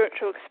my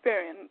spiritual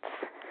experience.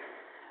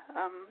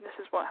 This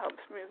is what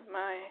helps me with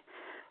my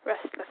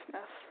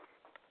restlessness.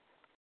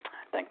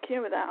 Thank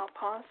you. With that, I'll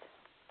pass.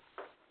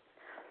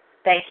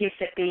 Thank you,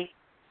 Sippy.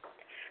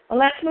 Well,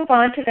 let's move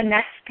on to the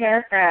next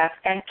paragraph.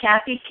 And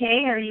Kathy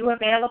K., are you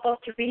available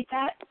to read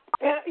that?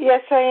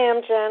 Yes, I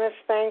am, Janice.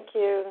 Thank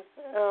you.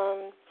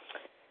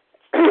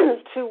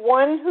 To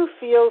one who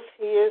feels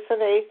he is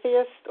an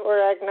atheist or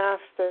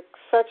agnostic,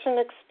 such an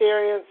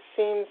experience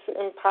seems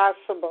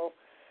impossible.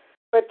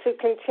 But to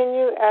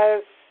continue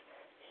as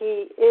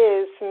he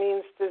is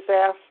means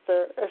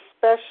disaster,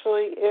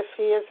 especially if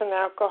he is an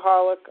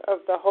alcoholic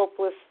of the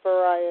hopeless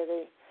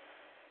variety.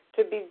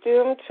 To be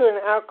doomed to an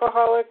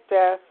alcoholic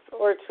death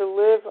or to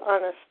live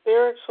on a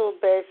spiritual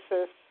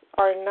basis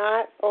are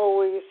not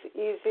always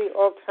easy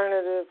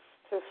alternatives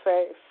to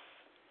face.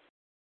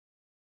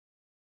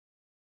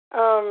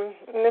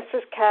 And this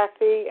is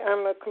Kathy.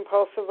 I'm a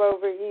compulsive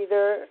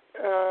overeater,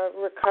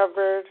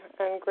 recovered,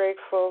 and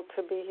grateful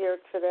to be here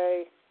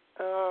today.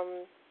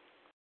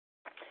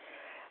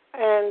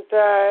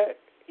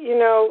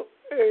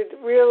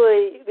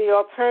 Really, the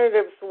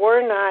alternatives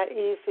were not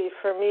easy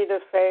for me to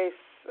face.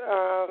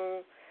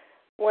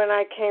 When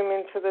I came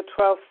into the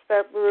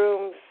 12-step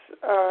rooms,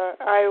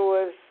 I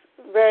was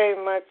very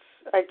much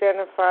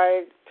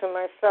identified to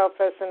myself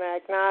as an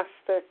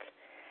agnostic.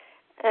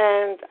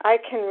 And I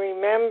can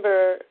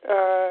remember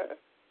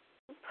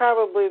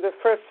probably the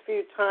first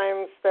few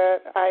times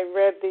that I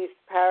read these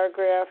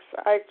paragraphs,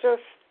 I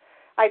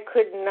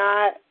could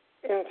not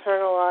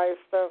internalize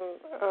them.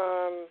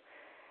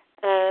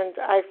 And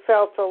I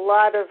felt a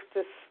lot of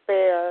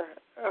despair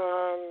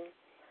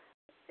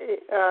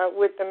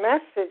with the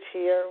message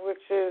here,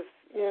 which is,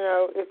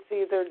 it's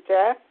either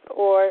death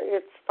or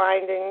it's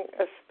finding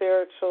a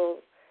spiritual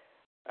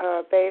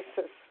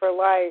basis for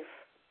life.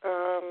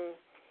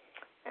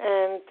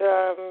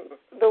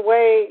 The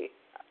way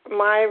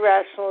my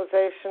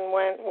rationalization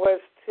went was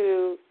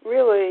to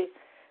really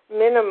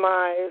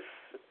minimize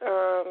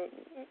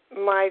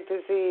my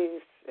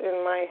disease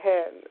in my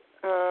head.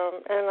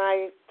 And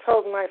I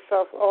told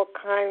myself all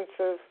kinds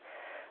of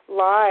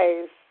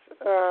lies,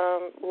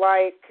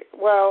 like,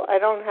 well, I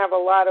don't have a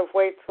lot of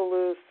weight to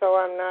lose, so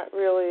I'm not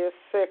really as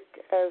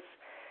sick as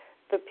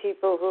the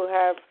people who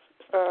have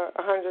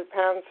 100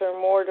 pounds or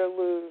more to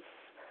lose.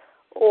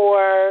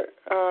 Or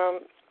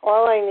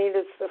all I need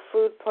is the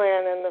food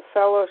plan and the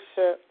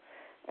fellowship,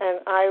 and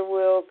I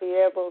will be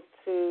able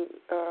to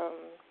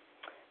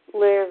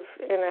live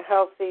in a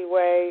healthy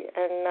way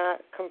and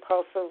not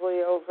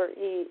compulsively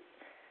overeat.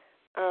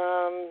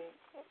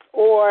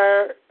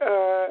 Or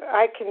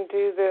I can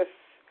do this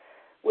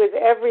with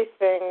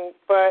everything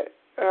but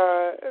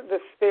the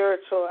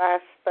spiritual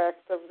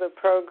aspect of the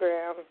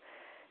program,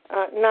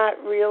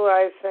 not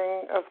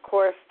realizing, of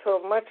course, till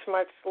much,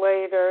 much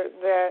later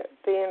that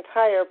the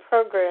entire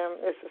program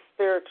is a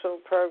spiritual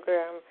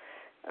program.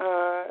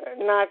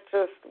 Not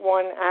just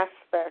one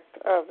aspect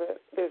of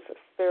it is a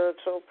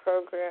spiritual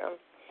program.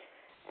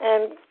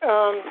 And,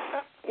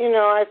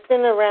 I've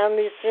been around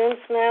these rooms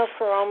now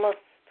for almost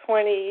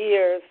 20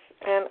 years,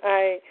 and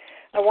I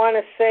want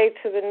to say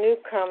to the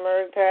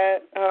newcomer that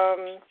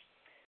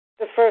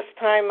the first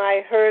time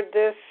I heard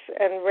this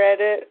and read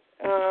it,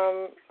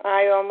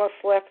 I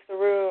almost left the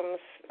rooms,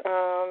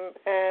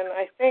 and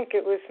I think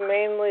it was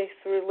mainly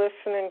through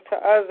listening to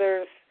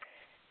others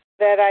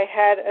that I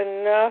had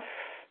enough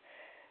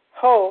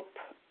hope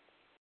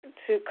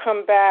to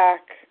come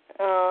back,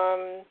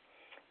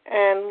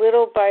 and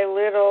little by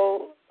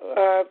little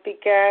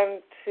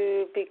began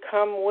to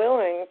become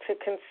willing to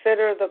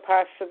consider the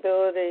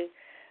possibility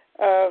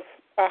of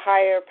a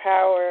higher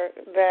power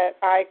that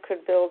I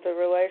could build a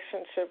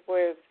relationship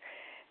with.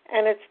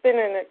 And it's been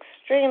an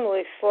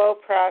extremely slow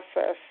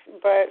process,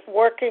 but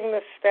working the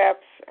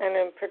steps, and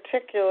in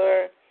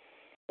particular,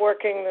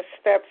 working the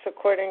steps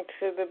according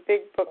to the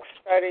Big Book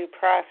Study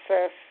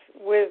process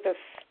with the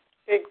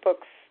Big Book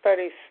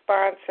Study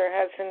sponsor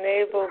has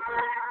enabled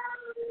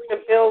to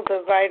build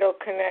a vital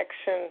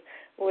connection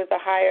with a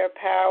higher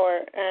power.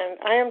 And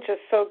I am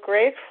just so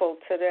grateful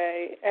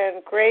today,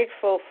 and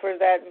grateful for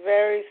that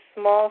very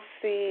small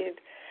seed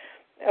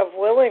of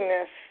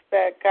willingness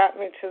that got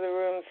me to the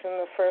rooms in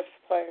the first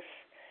place.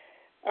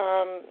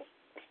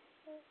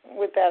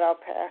 With that, I'll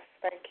pass.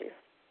 Thank you.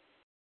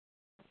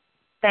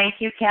 Thank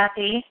you,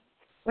 Kathy.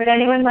 Would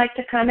anyone like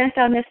to comment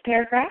on this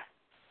paragraph?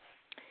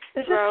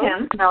 This Rose. is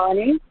Kim.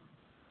 Melanie.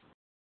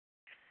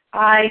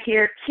 I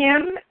hear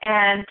Kim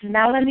and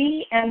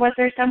Melanie, and was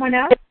there someone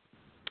else?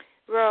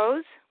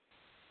 Rose.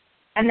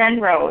 And then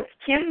Rose.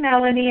 Kim,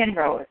 Melanie, and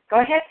Rose.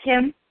 Go ahead,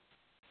 Kim.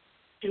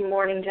 Good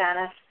morning,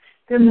 Janice.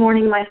 Good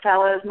morning, my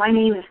fellows. My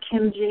name is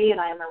Kim G., and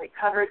I am a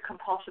recovered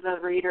compulsive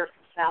overeater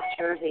from South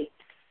Jersey.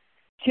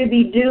 To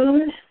be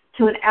doomed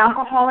to an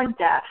alcoholic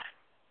death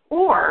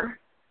or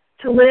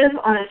to live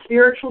on a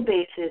spiritual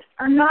basis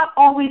are not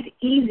always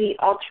easy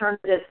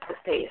alternatives to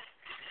face.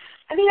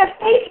 I mean, at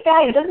face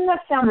value, doesn't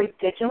that sound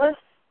ridiculous?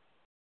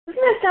 Doesn't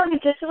that sound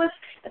ridiculous?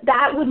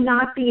 That would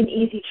not be an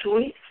easy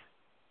choice.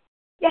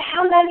 Yeah,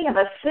 how many of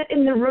us sit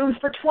in the rooms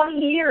for 20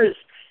 years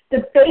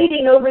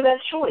debating over that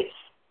choice?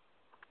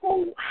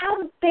 Well,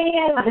 how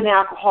bad of an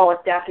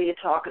alcoholic death are you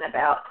talking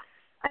about?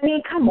 I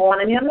mean, come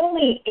on. I mean, I'm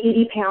only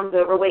 80 pounds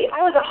overweight. If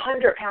I was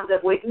 100 pounds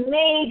overweight,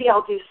 maybe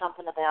I'll do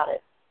something about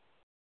it.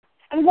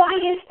 And why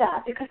is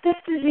that? Because this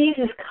disease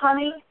is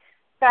cunning,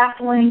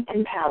 baffling,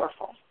 and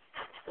powerful.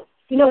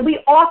 You know, we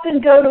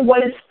often go to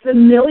what is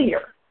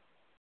familiar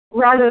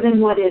rather than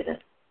what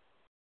isn't.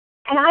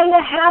 And I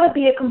know how to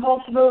be a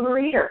compulsive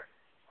overeater.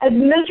 As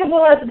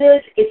miserable as it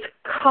is, it's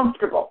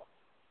comfortable.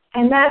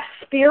 And that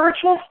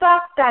spiritual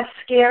stuff, that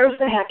scares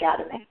the heck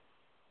out of me.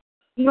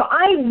 You know,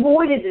 I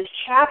avoided this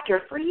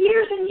chapter for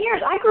years and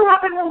years. I grew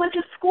up in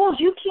religious schools.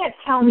 You can't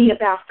tell me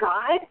about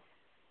God.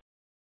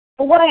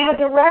 But what I had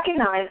to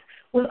recognize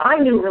was I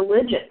knew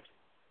religion.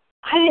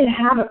 I didn't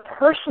have a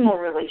personal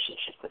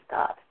relationship with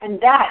God, and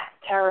that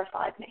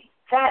terrified me.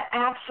 That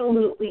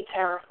absolutely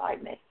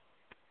terrified me.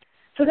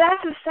 So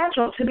that's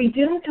essential, to be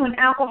doomed to an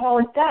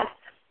alcoholic death.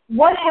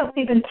 What have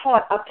we been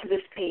taught up to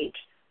this page?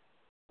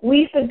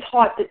 We've been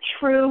taught the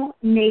true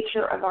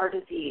nature of our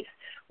disease.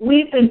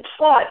 We've been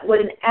taught what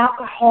an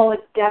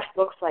alcoholic death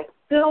looks like.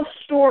 Bill's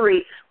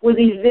story was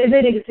a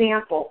vivid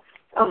example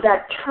of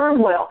that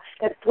turmoil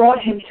that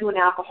brought him to an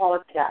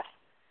alcoholic death,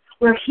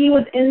 where he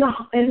was in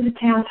the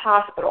town's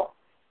hospital,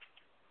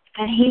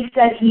 and he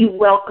said he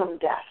welcomed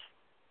death.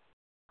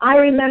 I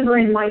remember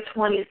in my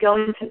 20s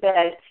going to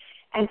bed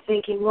and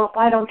thinking, well, if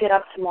I don't get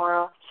up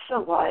tomorrow, so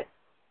what?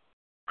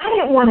 I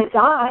didn't want to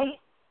die.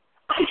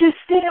 I just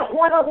didn't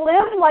want to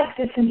live like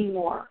this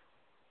anymore.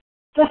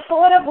 The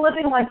thought of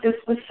living like this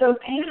was so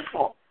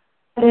painful.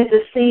 But at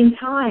the same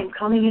time,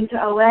 coming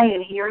into OA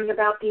and hearing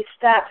about these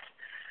steps,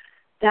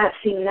 that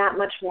seemed that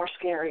much more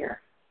scarier.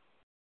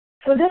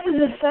 So this is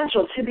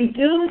essential. To be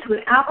doomed to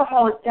an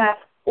alcoholic death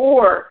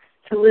or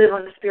to live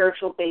on a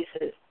spiritual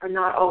basis are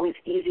not always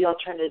easy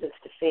alternatives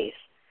to face.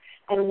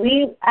 And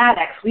we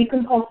addicts, we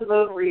compulsive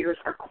overeaters,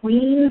 are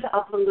queens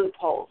of the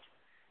loopholes.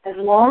 As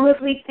long as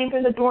we think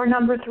of the door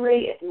number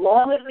 3, as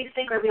long as we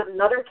think we have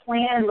another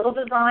plan, little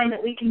design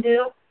that we can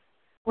do,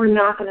 we're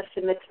not going to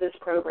submit to this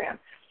program.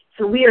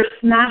 So we are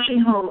smashing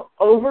home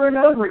over and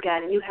over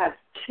again. You have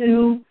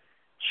two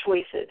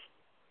choices.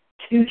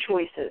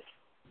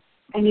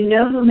 And you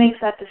know who makes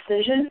that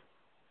decision?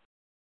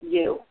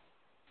 You.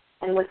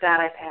 And with that,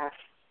 I pass.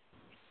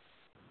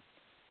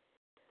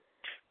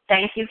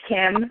 Thank you,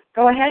 Kim.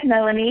 Go ahead,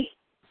 Melanie.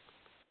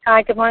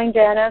 Hi, good morning,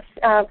 Janice.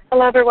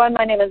 Hello, everyone.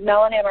 My name is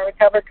Melanie. I'm a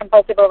recovered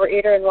compulsive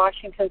overeater in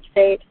Washington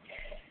State.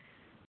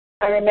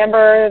 I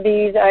remember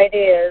these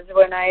ideas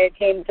when I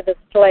came to this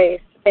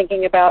place,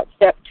 thinking about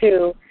step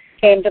 2,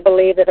 came to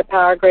believe that a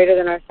power greater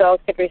than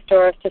ourselves could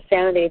restore us to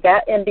sanity.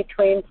 That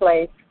in-between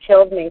place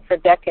killed me for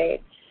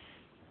decades.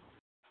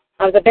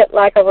 I was a bit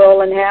like a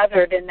Roland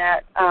Hazard in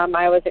that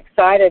I was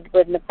excited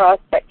when the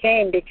prospect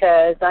came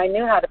because I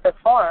knew how to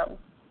perform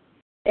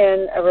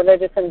in a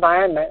religious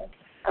environment.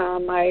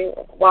 I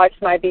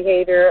watched my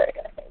behavior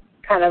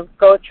kind of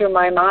go through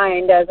my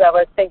mind as I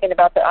was thinking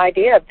about the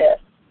idea of this.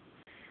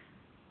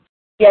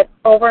 Yet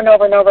over and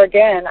over and over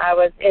again, I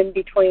was in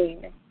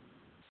between.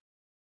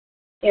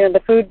 You know, the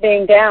food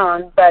being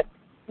down, but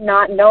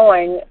not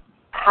knowing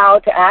how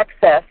to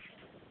access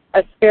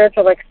a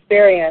spiritual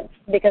experience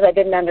because I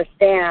didn't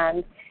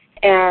understand.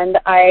 And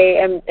I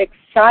am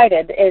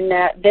excited in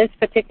that this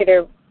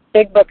particular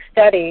Big Book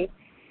study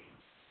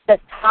has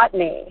taught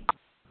me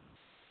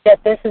that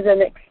this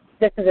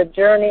is a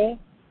journey.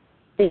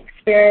 The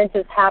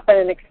experiences happen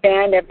and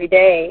expand every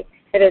day.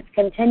 That it's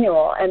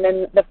continual. And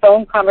then the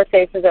phone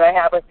conversations that I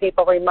have with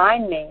people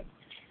remind me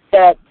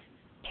that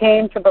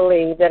came to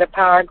believe that a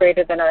power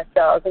greater than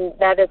ourselves, and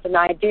that is an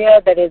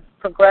idea that is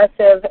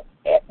progressive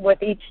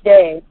with each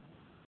day.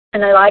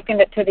 And I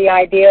likened it to the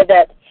idea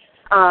that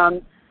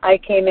I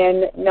came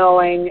in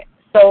knowing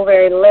so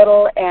very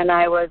little, and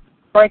I was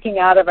breaking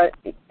out of a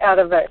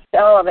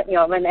cell of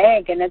an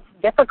egg, and it's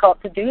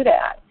difficult to do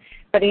that.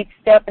 But each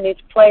step and each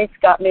place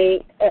got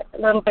me a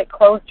little bit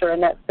closer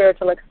in that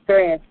spiritual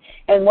experience.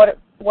 And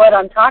what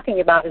I'm talking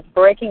about is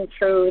breaking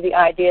through the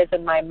ideas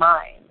in my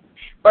mind,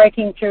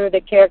 breaking through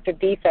the character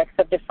defects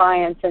of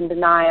defiance and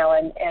denial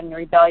and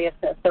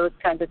rebelliousness, those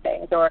kinds of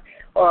things, or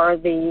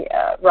the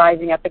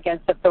rising up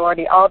against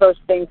authority, all those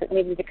things that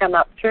needed to come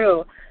up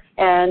through.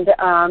 And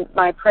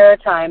my prayer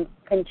time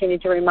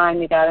continued to remind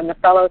me that, and the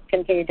fellows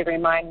continued to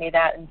remind me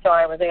that, and so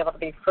I was able to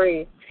be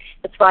free.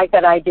 It's like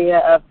that idea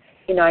of,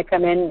 I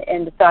come in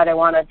and decide I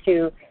wanted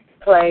to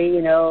play,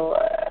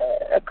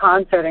 a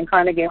concert in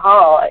Carnegie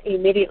Hall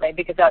immediately,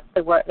 because that's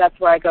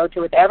where I go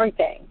to with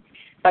everything.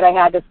 But I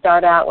had to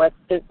start out with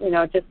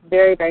just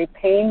very, very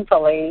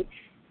painfully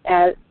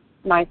as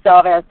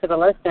myself as to the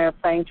listener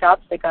playing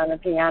chopstick on the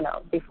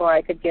piano before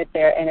I could get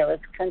there, and it was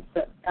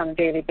constant on a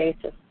daily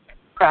basis,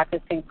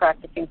 practicing.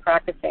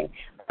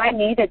 I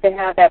needed to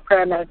have that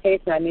prayer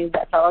meditation. I needed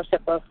that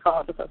fellowship, those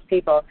calls with those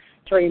people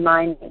to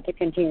remind me to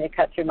continue to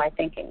cut through my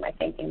thinking.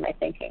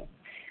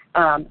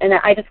 And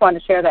I just wanted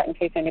to share that in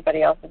case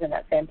anybody else is in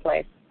that same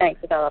place. Thanks,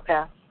 Adele. I'll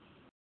pass.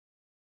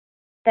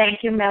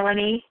 Thank you,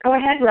 Melanie. Go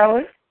ahead,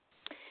 Rose.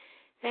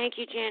 Thank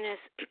you, Janice.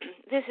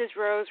 This is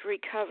Rose,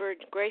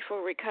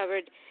 grateful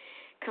recovered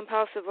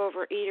compulsive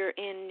overeater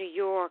in New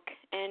York,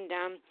 and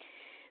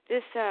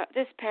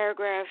this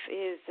paragraph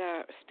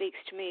speaks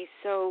to me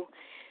so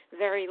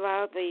very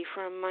loudly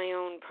from my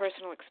own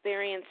personal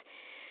experience,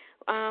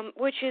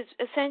 which is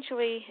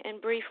essentially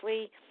and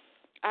briefly,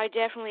 I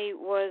definitely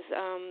was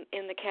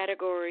in the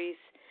categories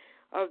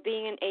of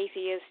being an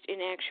atheist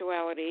in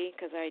actuality,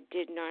 because I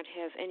did not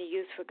have any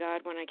use for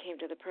God when I came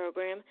to the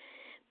program.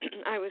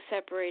 I was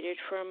separated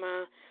from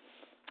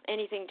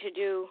anything to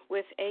do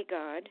with a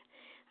God,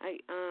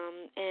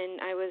 and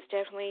I was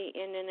definitely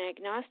in an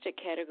agnostic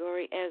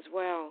category as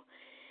well.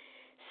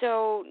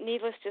 So,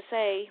 needless to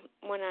say,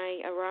 when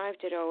I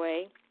arrived at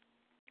OA,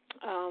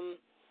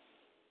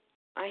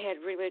 I had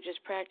religious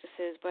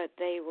practices, but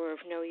they were of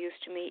no use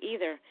to me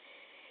either.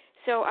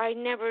 So I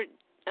never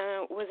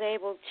was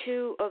able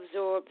to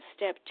absorb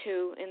step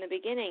 2 in the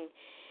beginning.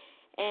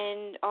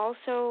 And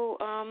also,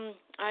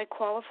 I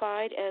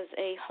qualified as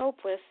a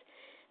hopeless,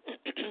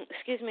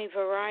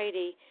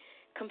 variety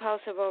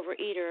compulsive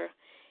overeater,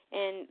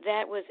 and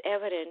that was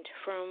evident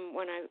from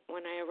when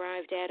I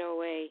arrived at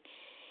OA.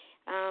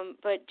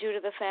 But due to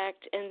the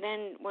fact, and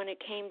then when it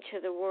came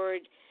to the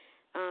word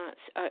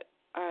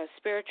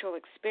spiritual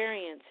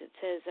experience, it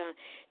says,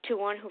 to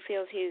one who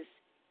feels he's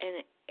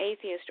an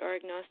atheist or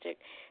agnostic,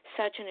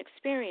 such an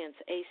experience,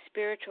 a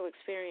spiritual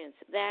experience,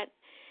 that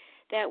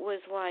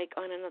was like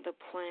on another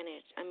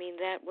planet. I mean,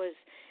 that was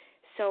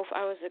so.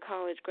 I was a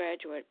college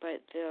graduate,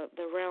 but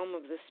the realm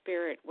of the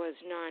spirit was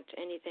not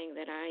anything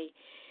that I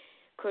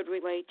could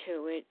relate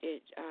to.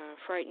 It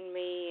frightened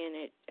me, and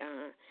it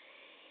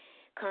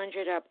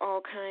conjured up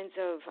all kinds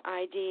of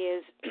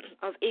ideas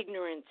of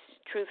ignorance.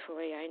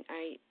 Truthfully,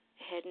 I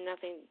had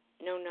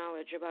no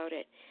knowledge about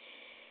it.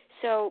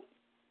 So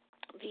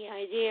the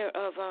idea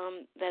of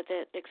that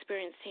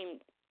experience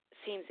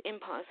seems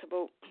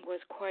impossible was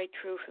quite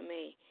true for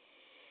me.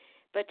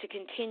 But to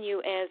continue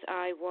as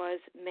I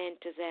was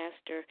meant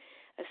disaster,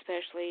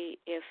 especially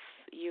if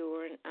you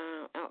were an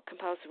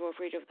compulsive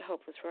overeater of the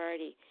hopeless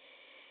variety.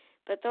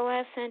 But the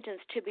last sentence,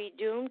 to be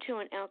doomed to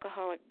an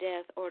alcoholic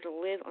death or to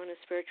live on a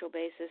spiritual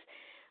basis,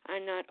 are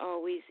not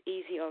always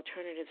easy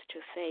alternatives to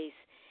face.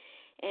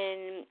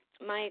 And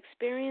my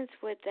experience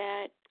with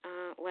that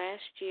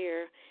last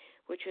year,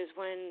 which was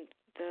when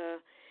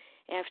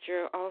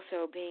after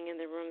also being in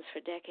the rooms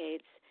for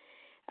decades,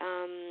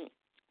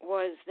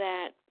 was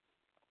that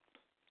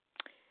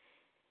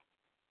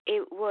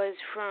it was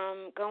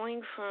from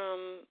going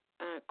from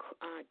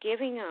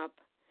giving up,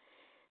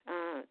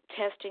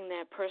 testing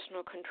that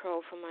personal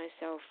control for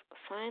myself,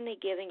 finally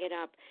giving it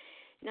up,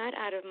 not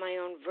out of my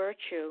own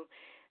virtue,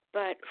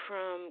 but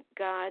from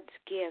God's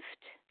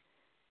gift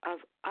of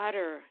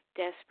utter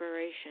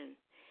desperation.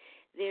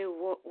 There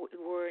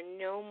were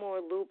no more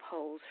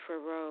loopholes for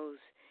Rose.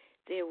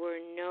 There were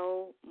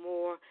no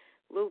more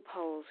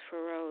loopholes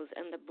for Rose,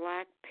 and the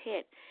black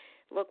pit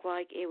looked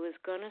like it was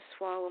going to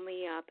swallow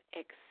me up,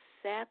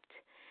 except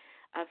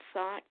a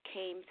thought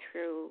came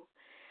through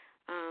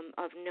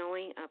of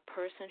knowing a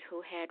person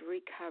who had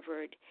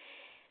recovered.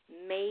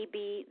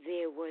 Maybe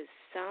there was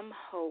some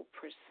hope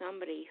for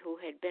somebody who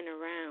had been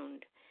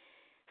around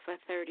for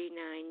 39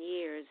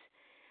 years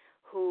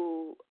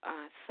who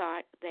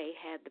thought they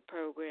had the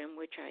program,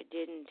 which I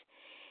didn't.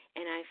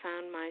 And I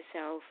found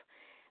myself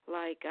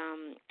like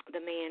the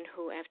man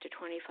who, after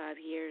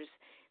 25 years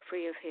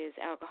free of his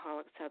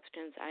alcoholic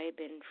substance, I had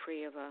been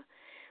free of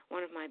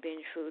one of my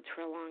binge foods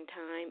for a long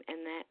time,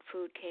 and that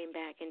food came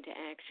back into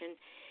action,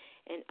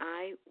 and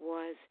I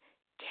was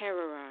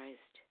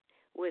terrorized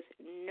with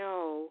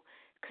no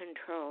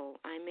control.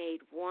 I made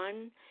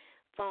one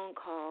phone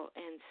call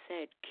and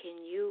said,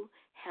 "Can you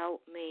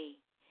help me?"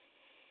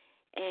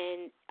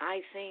 And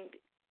I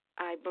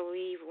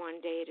believe one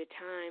day at a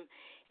time,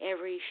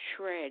 every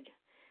shred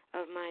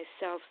of my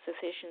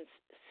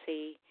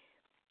self-sufficiency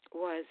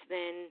was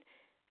then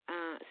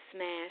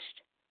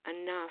smashed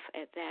enough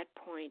at that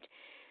point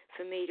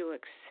for me to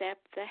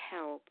accept the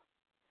help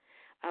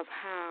of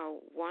how,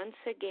 once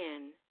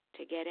again,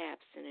 to get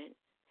abstinent,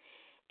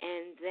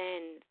 and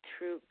then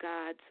through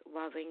God's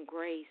loving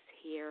grace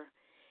here,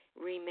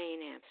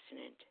 remain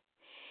abstinent.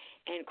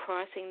 And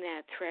crossing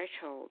that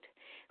threshold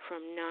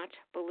from not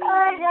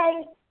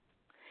believing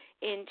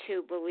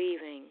into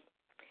believing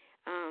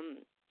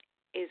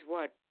is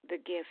what the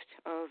gift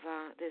of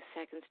this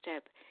second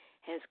step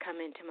has come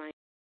into my.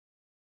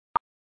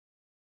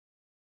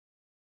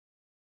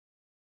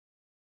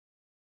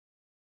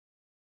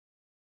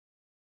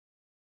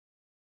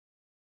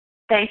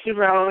 Thank you,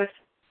 Rose.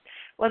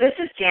 Well, this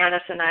is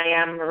Janice, and I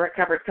am a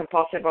recovered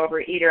compulsive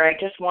overeater. I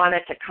just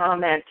wanted to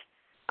comment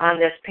on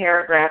this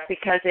paragraph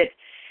because it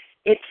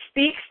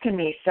speaks to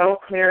me so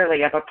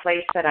clearly of a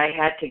place that I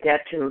had to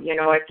get to. You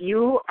know, if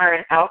you are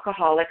an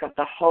alcoholic of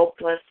the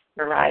hopeless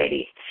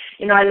variety,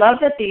 you know, I love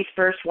that these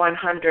first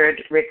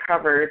 100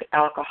 recovered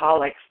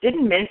alcoholics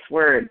didn't mince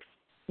words.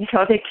 You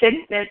know, they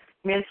didn't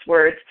mince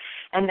words,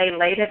 and they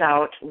laid it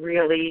out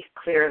really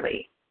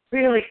clearly,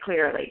 really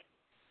clearly.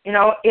 You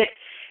know,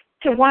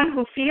 to one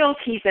who feels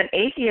he's an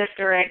atheist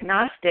or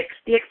agnostic,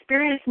 the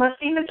experience must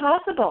seem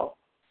impossible.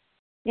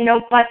 You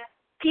know, but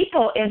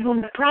people in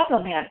whom the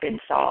problem had been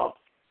solved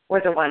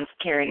were the ones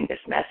carrying this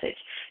message.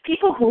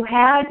 People who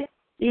had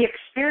the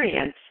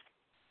experience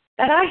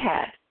that I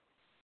had.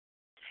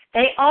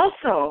 They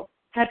also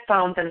had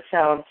found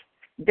themselves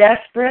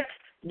desperate,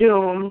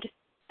 doomed,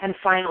 and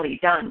finally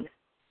done.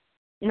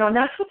 You know, and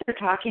that's what they're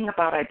talking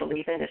about, I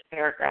believe, in this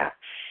paragraph.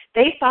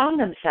 They found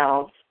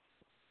themselves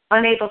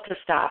unable to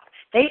stop.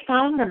 They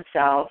found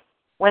themselves,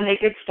 when they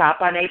did stop,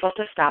 unable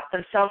to stop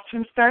themselves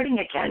from starting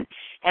again.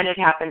 And it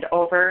happened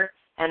over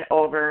and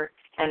over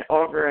and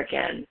over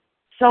again.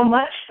 So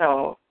much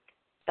so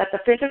that the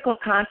physical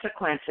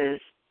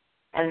consequences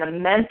and the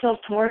mental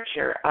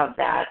torture of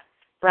that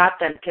brought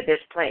them to this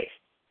place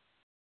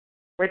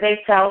where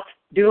they felt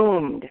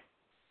doomed,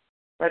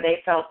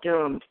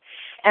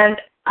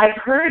 And I've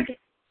heard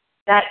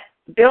that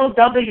Bill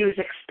W.'s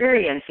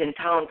experience in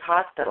Towns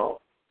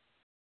Hospital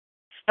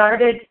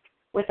started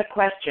with a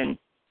question: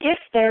 if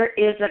there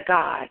is a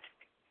God.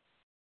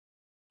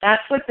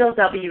 That's what Bill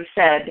W.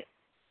 said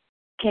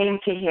came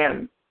to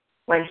him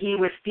when he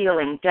was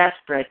feeling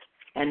desperate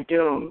and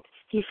doomed.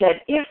 He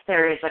said, if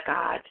there is a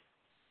God,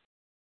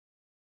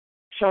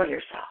 show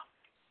yourself.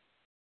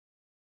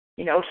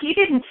 You know, he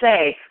didn't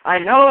say, I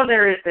know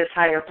there is this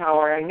higher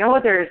power, I know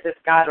there is this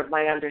God of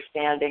my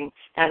understanding,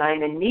 and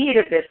I'm in need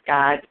of this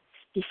God.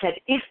 He said,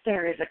 if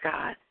there is a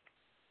God.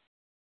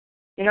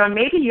 You know,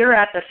 maybe you're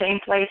at the same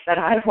place that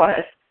I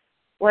was,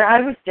 where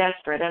I was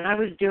desperate and I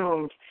was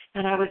doomed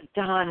and I was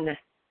done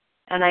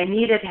and I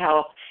needed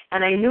help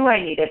and I knew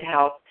I needed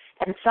help,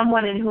 and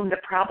someone in whom the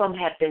problem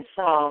had been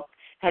solved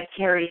had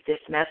carried this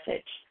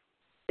message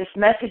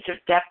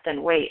of depth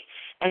and weight,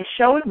 and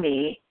showed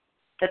me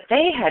that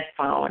they had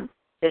found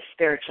this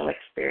spiritual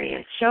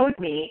experience, showed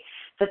me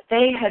that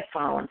they had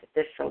found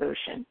this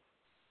solution,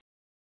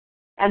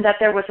 and that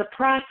there was a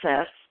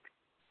process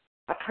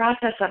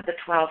of the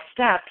 12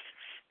 steps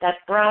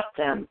that brought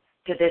them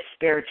to this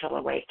spiritual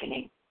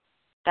awakening,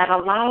 that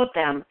allowed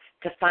them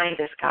to find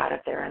this God of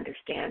their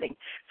understanding.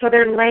 So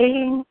they're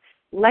laying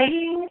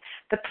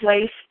the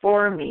place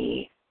for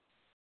me,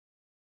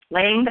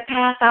 laying the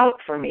path out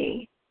for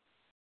me,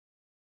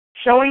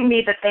 showing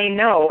me that they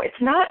know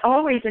it's not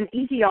always an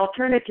easy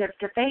alternative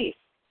to face.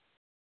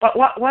 But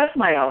what was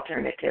my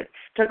alternative?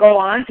 To go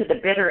on to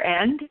the bitter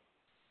end?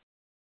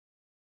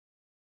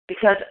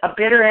 Because a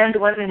bitter end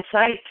was in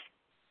sight.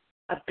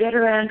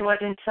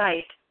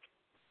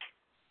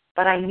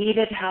 But I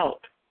needed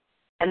help.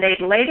 And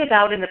they'd laid it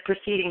out in the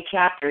preceding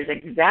chapters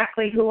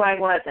exactly who I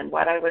was and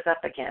what I was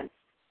up against.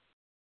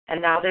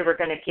 And now they were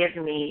going to give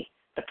me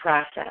the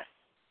process.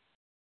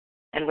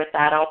 And with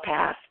that, I'll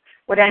pass.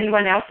 Would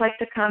anyone else like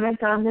to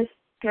comment on this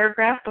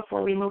paragraph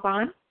before we move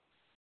on?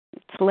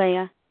 It's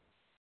Leah.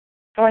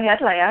 Go ahead,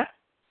 Leah.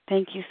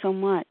 Thank you so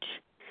much.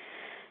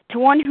 To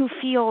one who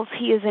feels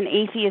he is an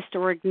atheist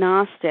or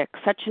agnostic,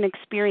 such an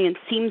experience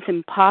seems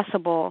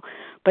impossible,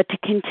 but to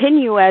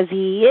continue as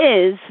he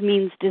is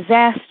means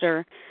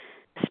disaster,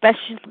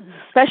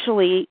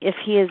 especially if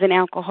he is an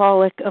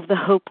alcoholic of the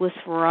hopeless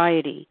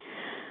variety.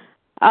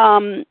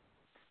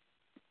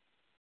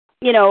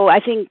 You know, I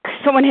think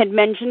someone had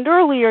mentioned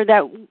earlier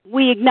that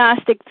we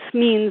agnostics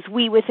means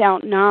we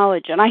without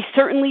knowledge, and I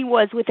certainly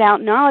was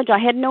without knowledge. I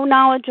had no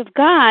knowledge of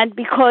God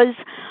because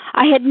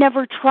I had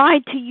never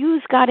tried to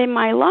use God in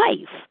my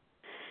life.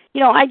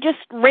 You know, I just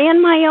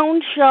ran my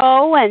own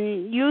show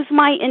and used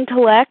my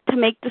intellect to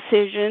make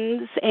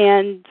decisions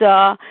and,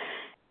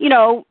 you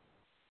know,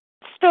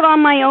 stood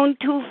on my own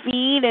 2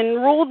 feet and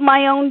ruled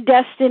my own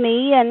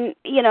destiny, and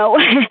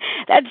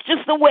that's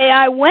just the way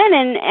I went,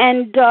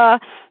 and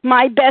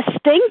my best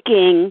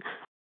thinking.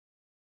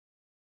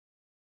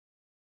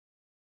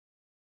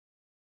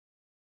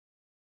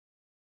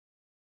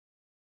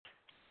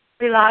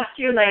 We lost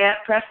you, Leah.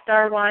 Press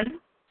 *1.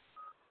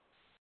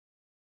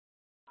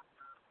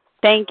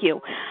 Thank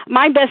you.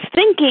 My best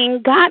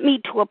thinking got me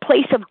to a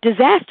place of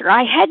disaster.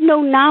 I had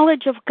no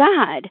knowledge of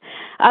God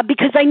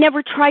because I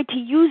never tried to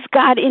use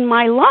God in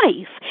my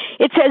life.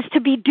 It says to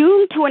be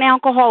doomed to an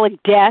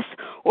alcoholic death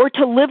or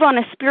to live on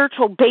a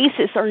spiritual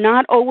basis are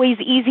not always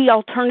easy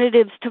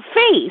alternatives to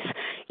face.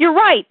 You're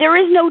right. There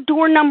is no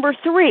door number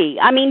 3.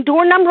 I mean,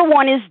 door number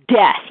 1 is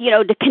death,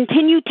 to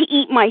continue to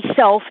eat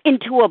myself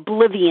into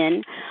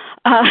oblivion.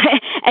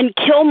 And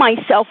kill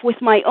myself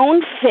with my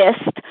own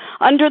fist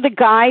under the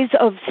guise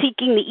of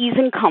seeking the ease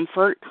and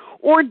comfort,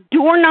 or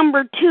door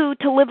number 2,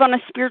 to live on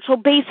a spiritual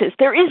basis.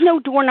 There is no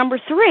door number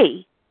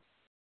 3.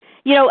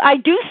 I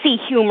do see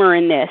humor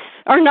in this,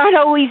 are not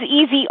always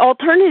easy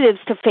alternatives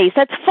to face.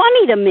 That's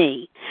funny to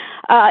me.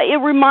 It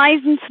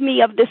reminds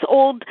me of this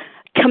old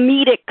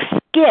comedic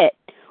skit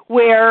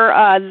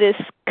where this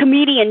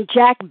comedian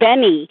Jack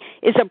Benny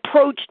is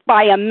approached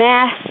by a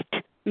masked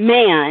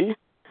man,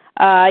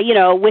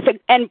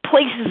 and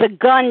places a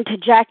gun to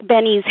Jack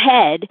Benny's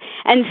head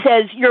and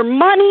says, "Your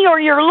money or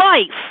your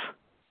life."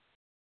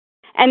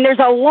 And there's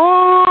a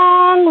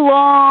long,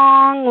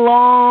 long,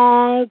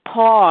 long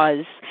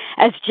pause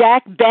as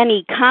Jack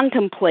Benny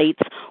contemplates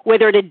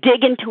whether to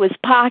dig into his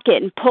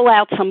pocket and pull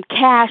out some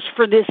cash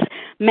for this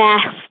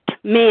masked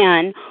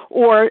man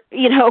or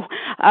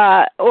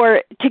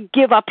to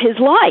give up his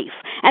life.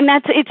 And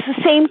it's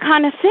the same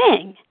kind of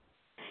thing.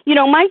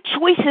 My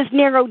choices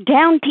narrowed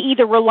down to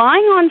either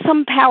relying on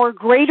some power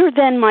greater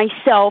than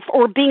myself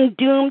or being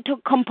doomed to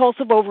a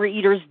compulsive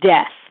overeater's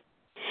death.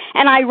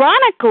 And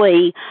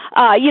ironically,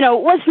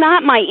 it was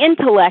not my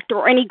intellect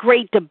or any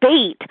great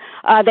debate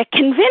that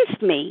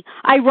convinced me.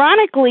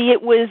 Ironically,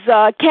 it was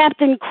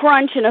Captain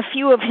Crunch and a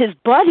few of his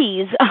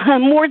buddies,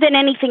 more than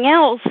anything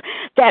else,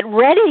 that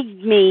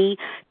readied me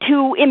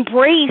to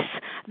embrace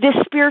this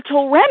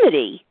spiritual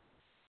remedy.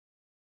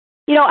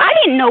 I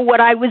didn't know what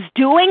I was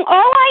doing.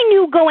 All I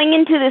knew going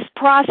into this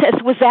process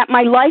was that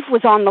my life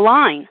was on the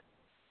line.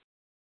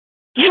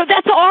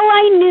 That's all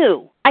I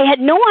knew. I had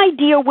no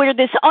idea where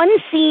this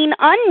unseen,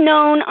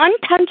 unknown,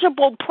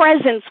 untouchable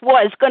presence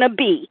was going to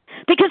be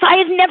because I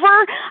had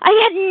never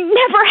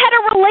had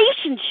a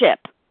relationship.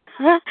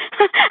 I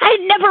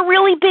had never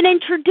really been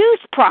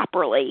introduced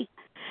properly.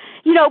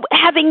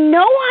 Having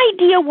no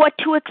idea what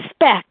to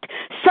expect,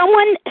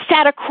 someone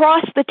sat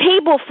across the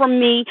table from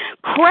me,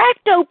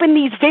 cracked open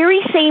these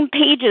very same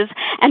pages,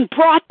 and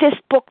brought this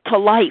book to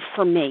life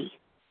for me.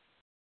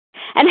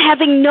 And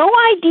having no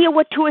idea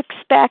what to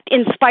expect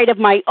in spite of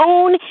my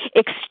own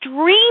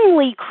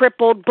extremely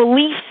crippled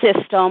belief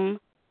system,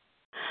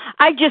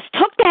 I just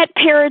took that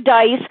pair of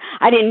dice.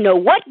 I didn't know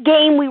what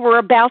game we were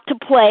about to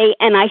play,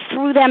 and I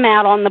threw them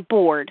out on the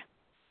board.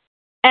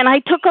 And I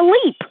took a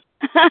leap.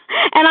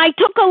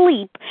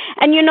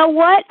 And you know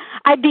what?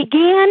 I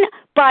began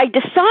by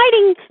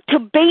deciding to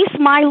base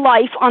my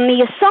life on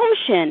the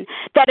assumption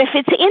that if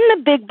it's in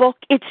the big book,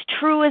 it's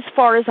true as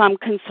far as I'm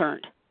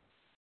concerned.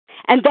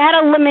 And that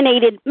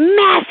eliminated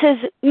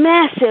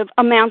massive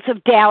amounts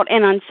of doubt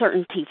and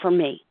uncertainty for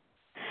me.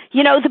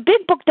 The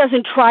big book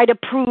doesn't try to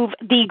prove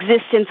the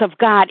existence of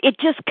God. It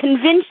just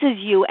convinces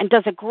you and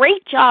does a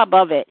great job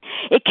of it.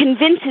 It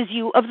convinces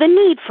you of the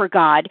need for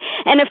God.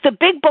 And if the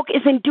big book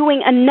isn't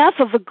doing enough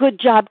of a good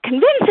job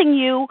convincing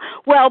you,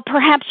 well,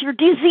 perhaps your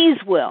disease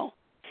will.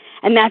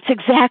 And that's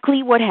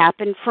exactly what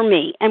happened for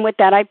me. And with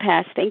that, I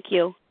pass. Thank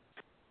you.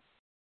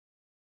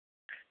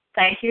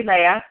 Thank you,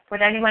 Leah.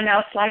 Would anyone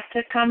else like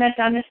to comment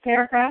on this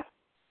paragraph?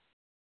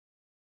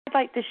 I'd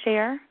like to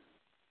share.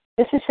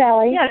 This is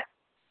Sally. Yes.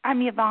 I'm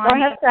Yvonne. Go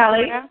ahead,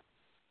 Sally.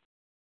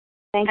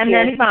 Thank you. And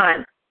then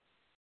Yvonne.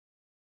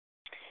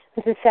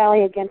 This is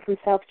Sally again from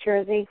South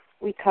Jersey.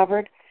 We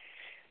covered.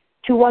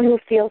 To one who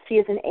feels he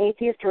is an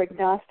atheist or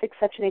agnostic,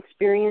 such an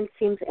experience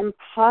seems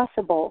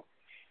impossible.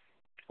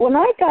 When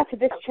I got to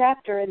this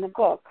chapter in the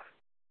book,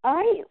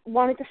 I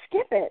wanted to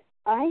skip it.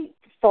 I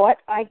thought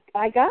I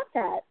got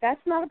that.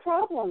 That's not a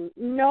problem.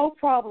 No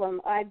problem.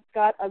 I've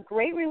got a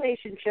great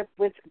relationship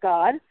with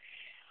God.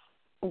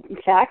 In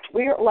fact,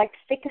 we're like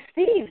thick as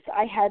thieves.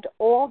 I had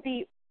all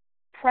the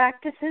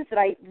practices that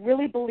I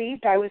really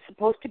believed I was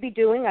supposed to be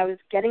doing. I was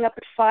getting up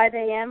at 5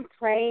 a.m.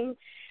 praying.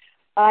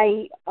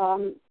 I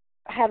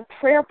had a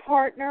prayer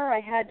partner.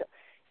 I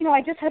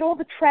just had all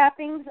the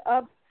trappings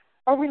of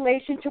a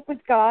relationship with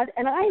God,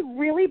 and I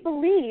really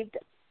believed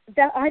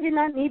that I did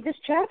not need this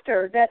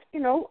chapter, that,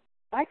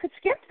 I could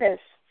skip this.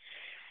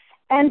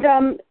 And,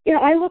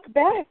 I look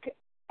back,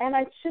 and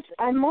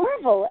I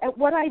marvel at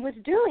what I was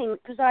doing,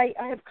 because I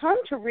have come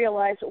to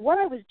realize that what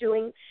I was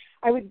doing,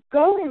 I would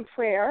go in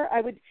prayer,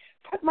 I would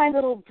put my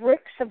little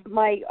bricks of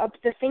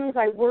the things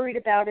I worried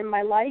about in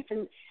my life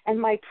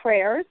and my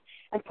prayers,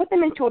 and put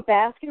them into a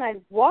basket, and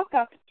I'd walk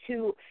up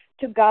to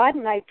God,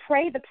 and I'd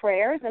pray the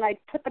prayers, and I'd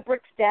put the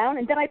bricks down,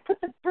 and then I'd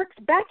put the bricks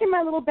back in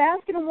my little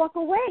basket and walk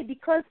away,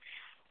 because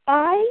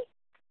I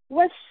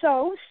was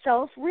so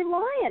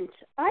self-reliant.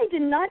 I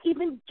did not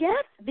even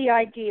get the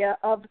idea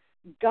of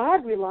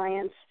God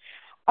reliance.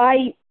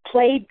 I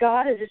played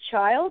God as a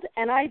child,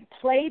 and I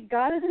played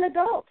God as an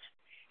adult.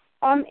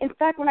 In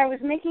fact, when I was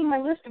making my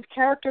list of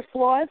character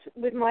flaws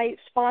with my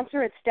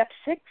sponsor at step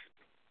 6,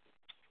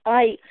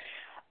 my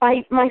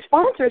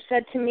sponsor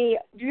said to me,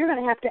 "You're going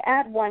to have to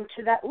add one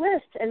to that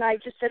list." And I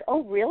just said,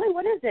 "Oh, really?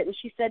 What is it?" And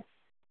she said,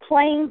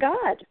 "Playing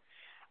God."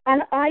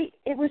 And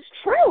it was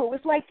true. It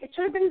was like it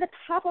should have been the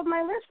top of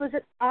my list, was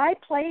that I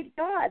played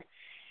God.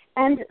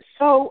 And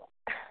so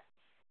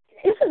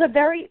this is a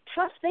very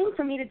tough thing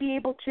for me to be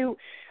able to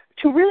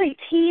really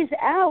tease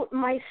out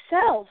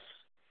myself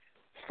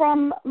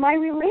from my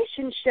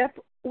relationship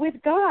with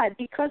God,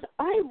 because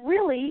I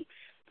really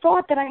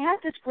thought that I had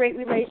this great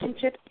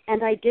relationship,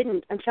 and I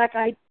didn't. In fact,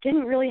 I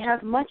didn't really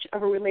have much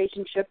of a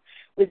relationship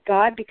with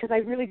God, because I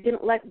really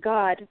didn't let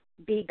God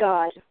be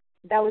God.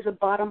 That was a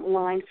bottom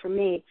line for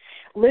me.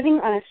 Living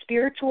on a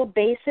spiritual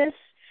basis,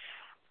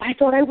 I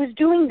thought I was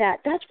doing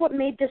that. That's what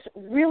made this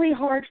really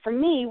hard for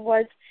me.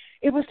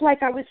 It was like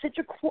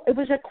it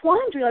was a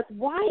quandary. Like,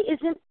 why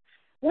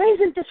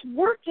isn't this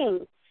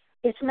working?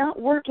 It's not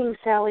working,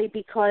 Sally,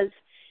 because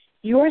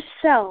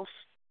yourself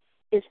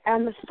is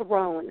on the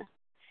throne,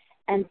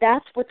 and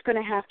that's what's going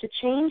to have to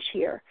change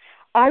here.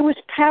 I was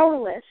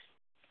powerless,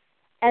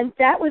 and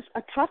that was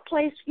a tough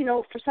place,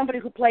 for somebody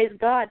who plays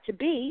God to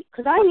be,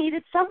 because I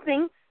needed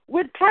something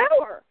with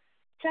power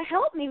to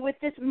help me with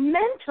this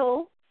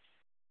mental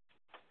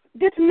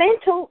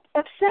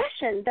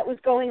obsession that was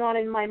going on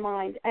in my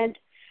mind. And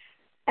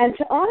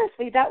to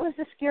honestly, that was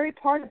the scary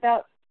part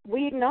about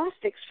We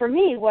Agnostics for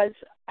me, was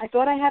I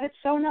thought I had it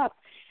sewn up,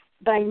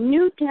 but I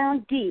knew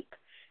down deep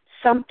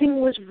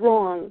something was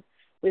wrong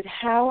with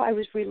how I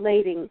was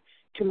relating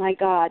to my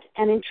God.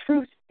 And in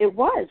truth, there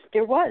was.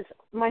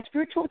 My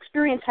spiritual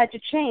experience had to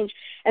change.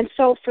 And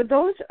so for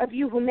those of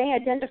you who may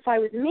identify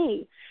with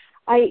me,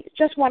 I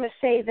just want to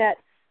say that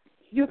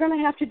you're going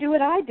to have to do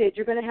what I did.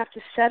 You're going to have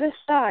to set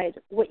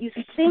aside what you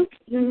think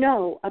you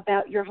know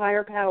about your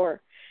higher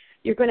power.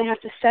 You're going to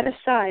have to set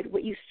aside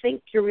what you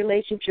think your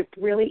relationship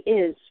really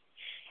is.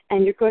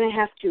 And you're going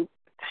to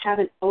have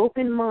an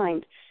open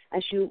mind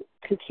as you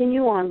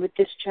continue on with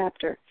this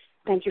chapter.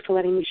 Thank you for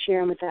letting me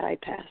share, and with that I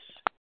pass.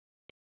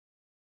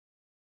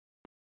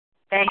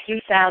 Thank you,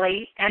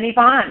 Sally. And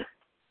Yvonne.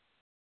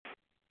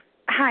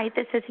 Hi,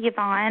 this is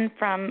Yvonne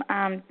from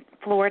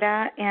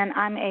Florida, and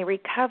I'm a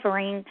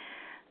recovering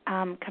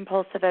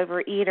compulsive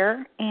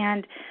overeater.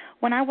 And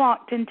when I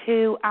walked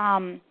into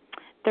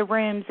the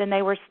rooms and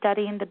they were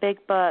studying the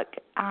big book,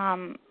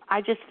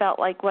 I just felt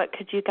like, what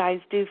could you guys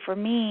do for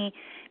me?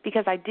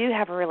 Because I do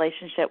have a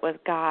relationship with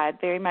God,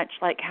 very much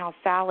like how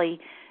Sally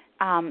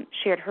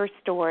shared her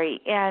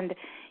story. And,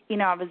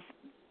 I was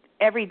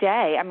every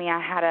day,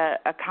 I had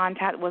a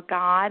contact with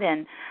God,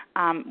 and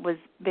was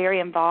very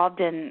involved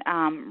in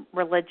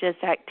religious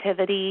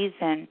activities,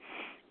 and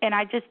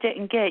I just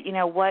didn't get,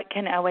 what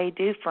can OA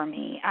do for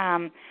me?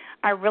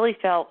 I really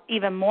felt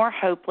even more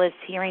hopeless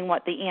hearing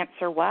what the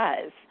answer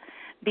was,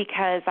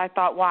 because I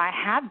thought, well, I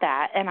have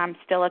that, and I'm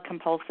still a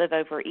compulsive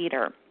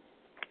overeater.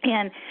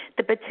 And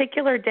the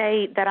particular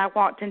day that I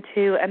walked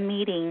into a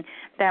meeting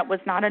that was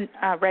not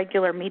a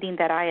regular meeting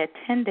that I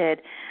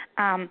attended,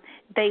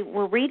 they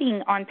were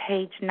reading on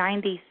page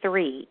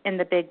 93 in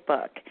the big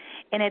book.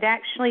 And it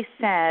actually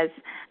says,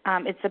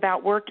 it's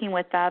about working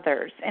with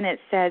others. And it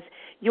says,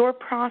 your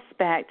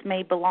prospect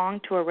may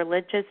belong to a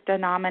religious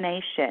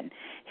denomination.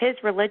 His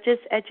religious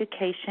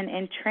education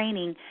and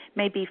training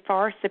may be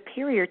far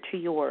superior to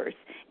yours.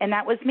 And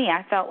that was me.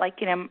 I felt like,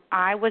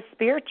 I was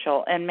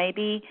spiritual, and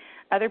maybe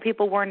other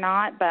people were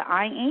not, but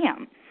I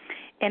am.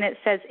 And it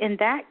says, in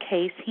that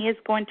case, he is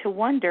going to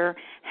wonder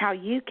how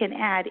you can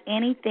add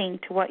anything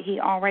to what he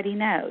already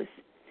knows.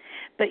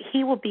 But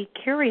he will be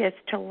curious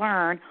to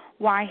learn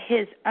why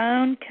his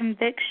own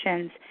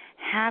convictions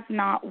have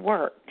not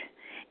worked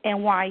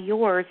and why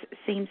yours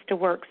seems to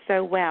work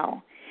so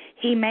well.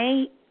 He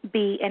may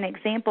be an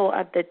example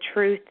of the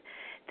truth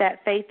that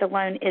faith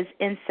alone is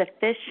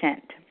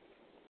insufficient.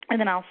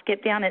 And then I'll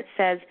skip down. It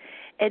says,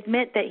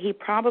 admit that he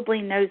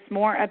probably knows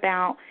more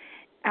about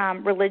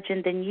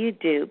religion than you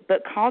do,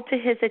 but call to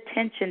his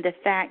attention the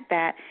fact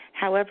that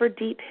however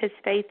deep his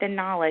faith and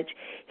knowledge,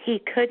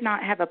 he could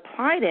not have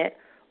applied it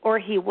or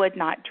he would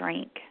not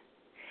drink.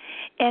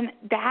 And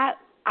that,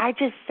 I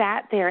just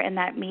sat there in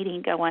that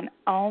meeting going,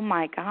 oh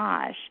my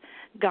gosh,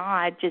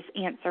 God just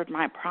answered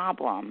my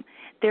problem.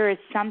 There is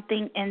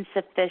something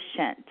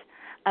insufficient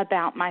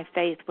about my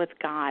faith with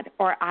God,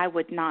 or I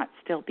would not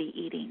still be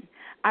eating.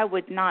 I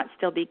would not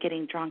still be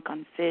getting drunk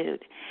on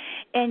food.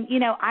 And,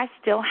 I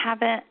still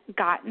haven't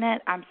gotten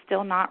it. I'm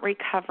still not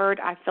recovered.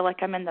 I feel like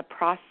I'm in the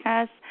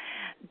process.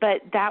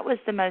 but that was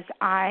the most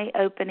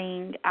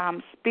eye-opening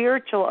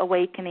spiritual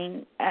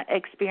awakening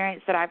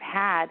experience that I've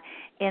had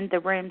in the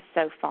room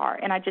so far.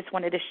 And I just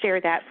wanted to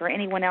share that for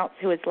anyone else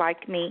who is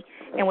like me.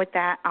 And with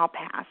that, I'll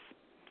pass.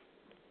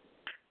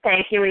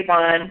 Thank you,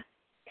 Yvonne.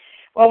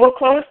 Well, we'll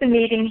close the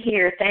meeting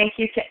here. Thank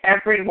you to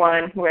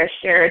everyone who has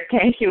shared.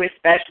 Thank you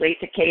especially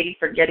to Katie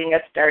for getting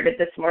us started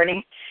this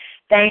morning.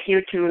 Thank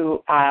you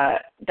to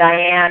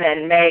Diane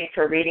and Meg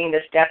for reading the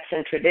steps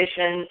and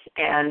traditions,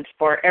 and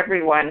for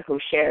everyone who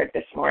shared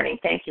this morning.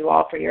 Thank you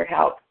all for your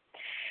help.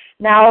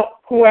 Now,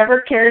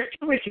 whoever cares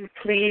to, would you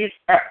please,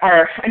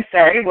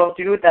 we'll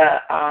do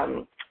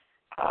the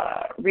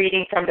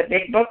reading from the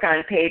Big Book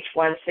on page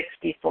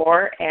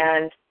 164.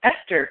 And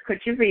Esther,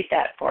 could you read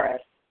that for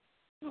us?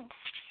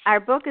 Our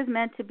book is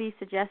meant to be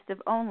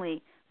suggestive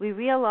only. We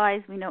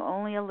realize we know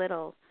only a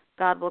little.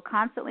 God will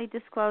constantly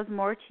disclose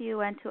more to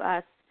you and to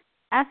us.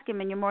 Ask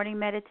him in your morning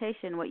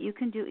meditation what you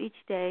can do each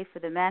day for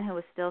the man who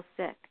is still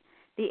sick.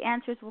 The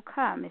answers will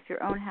come if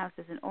your own house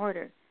is in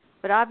order.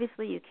 But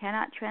obviously you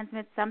cannot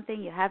transmit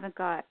something you haven't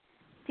got.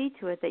 See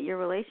to it that your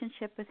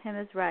relationship with him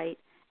is right,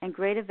 and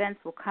great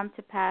events will come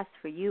to pass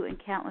for you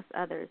and countless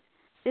others.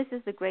 This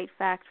is the great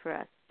fact for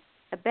us.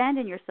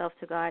 Abandon yourself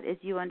to God as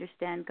you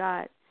understand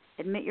God.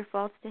 Admit your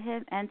faults to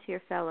him and to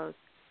your fellows.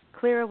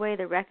 Clear away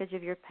the wreckage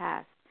of your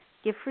past.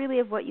 Give freely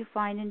of what you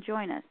find and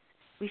join us.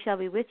 We shall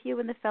be with you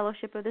in the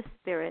fellowship of the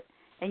Spirit,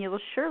 and you will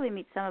surely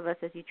meet some of us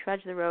as you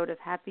trudge the road of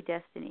happy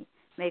destiny.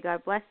 May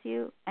God bless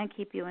you and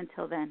keep you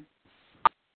until then.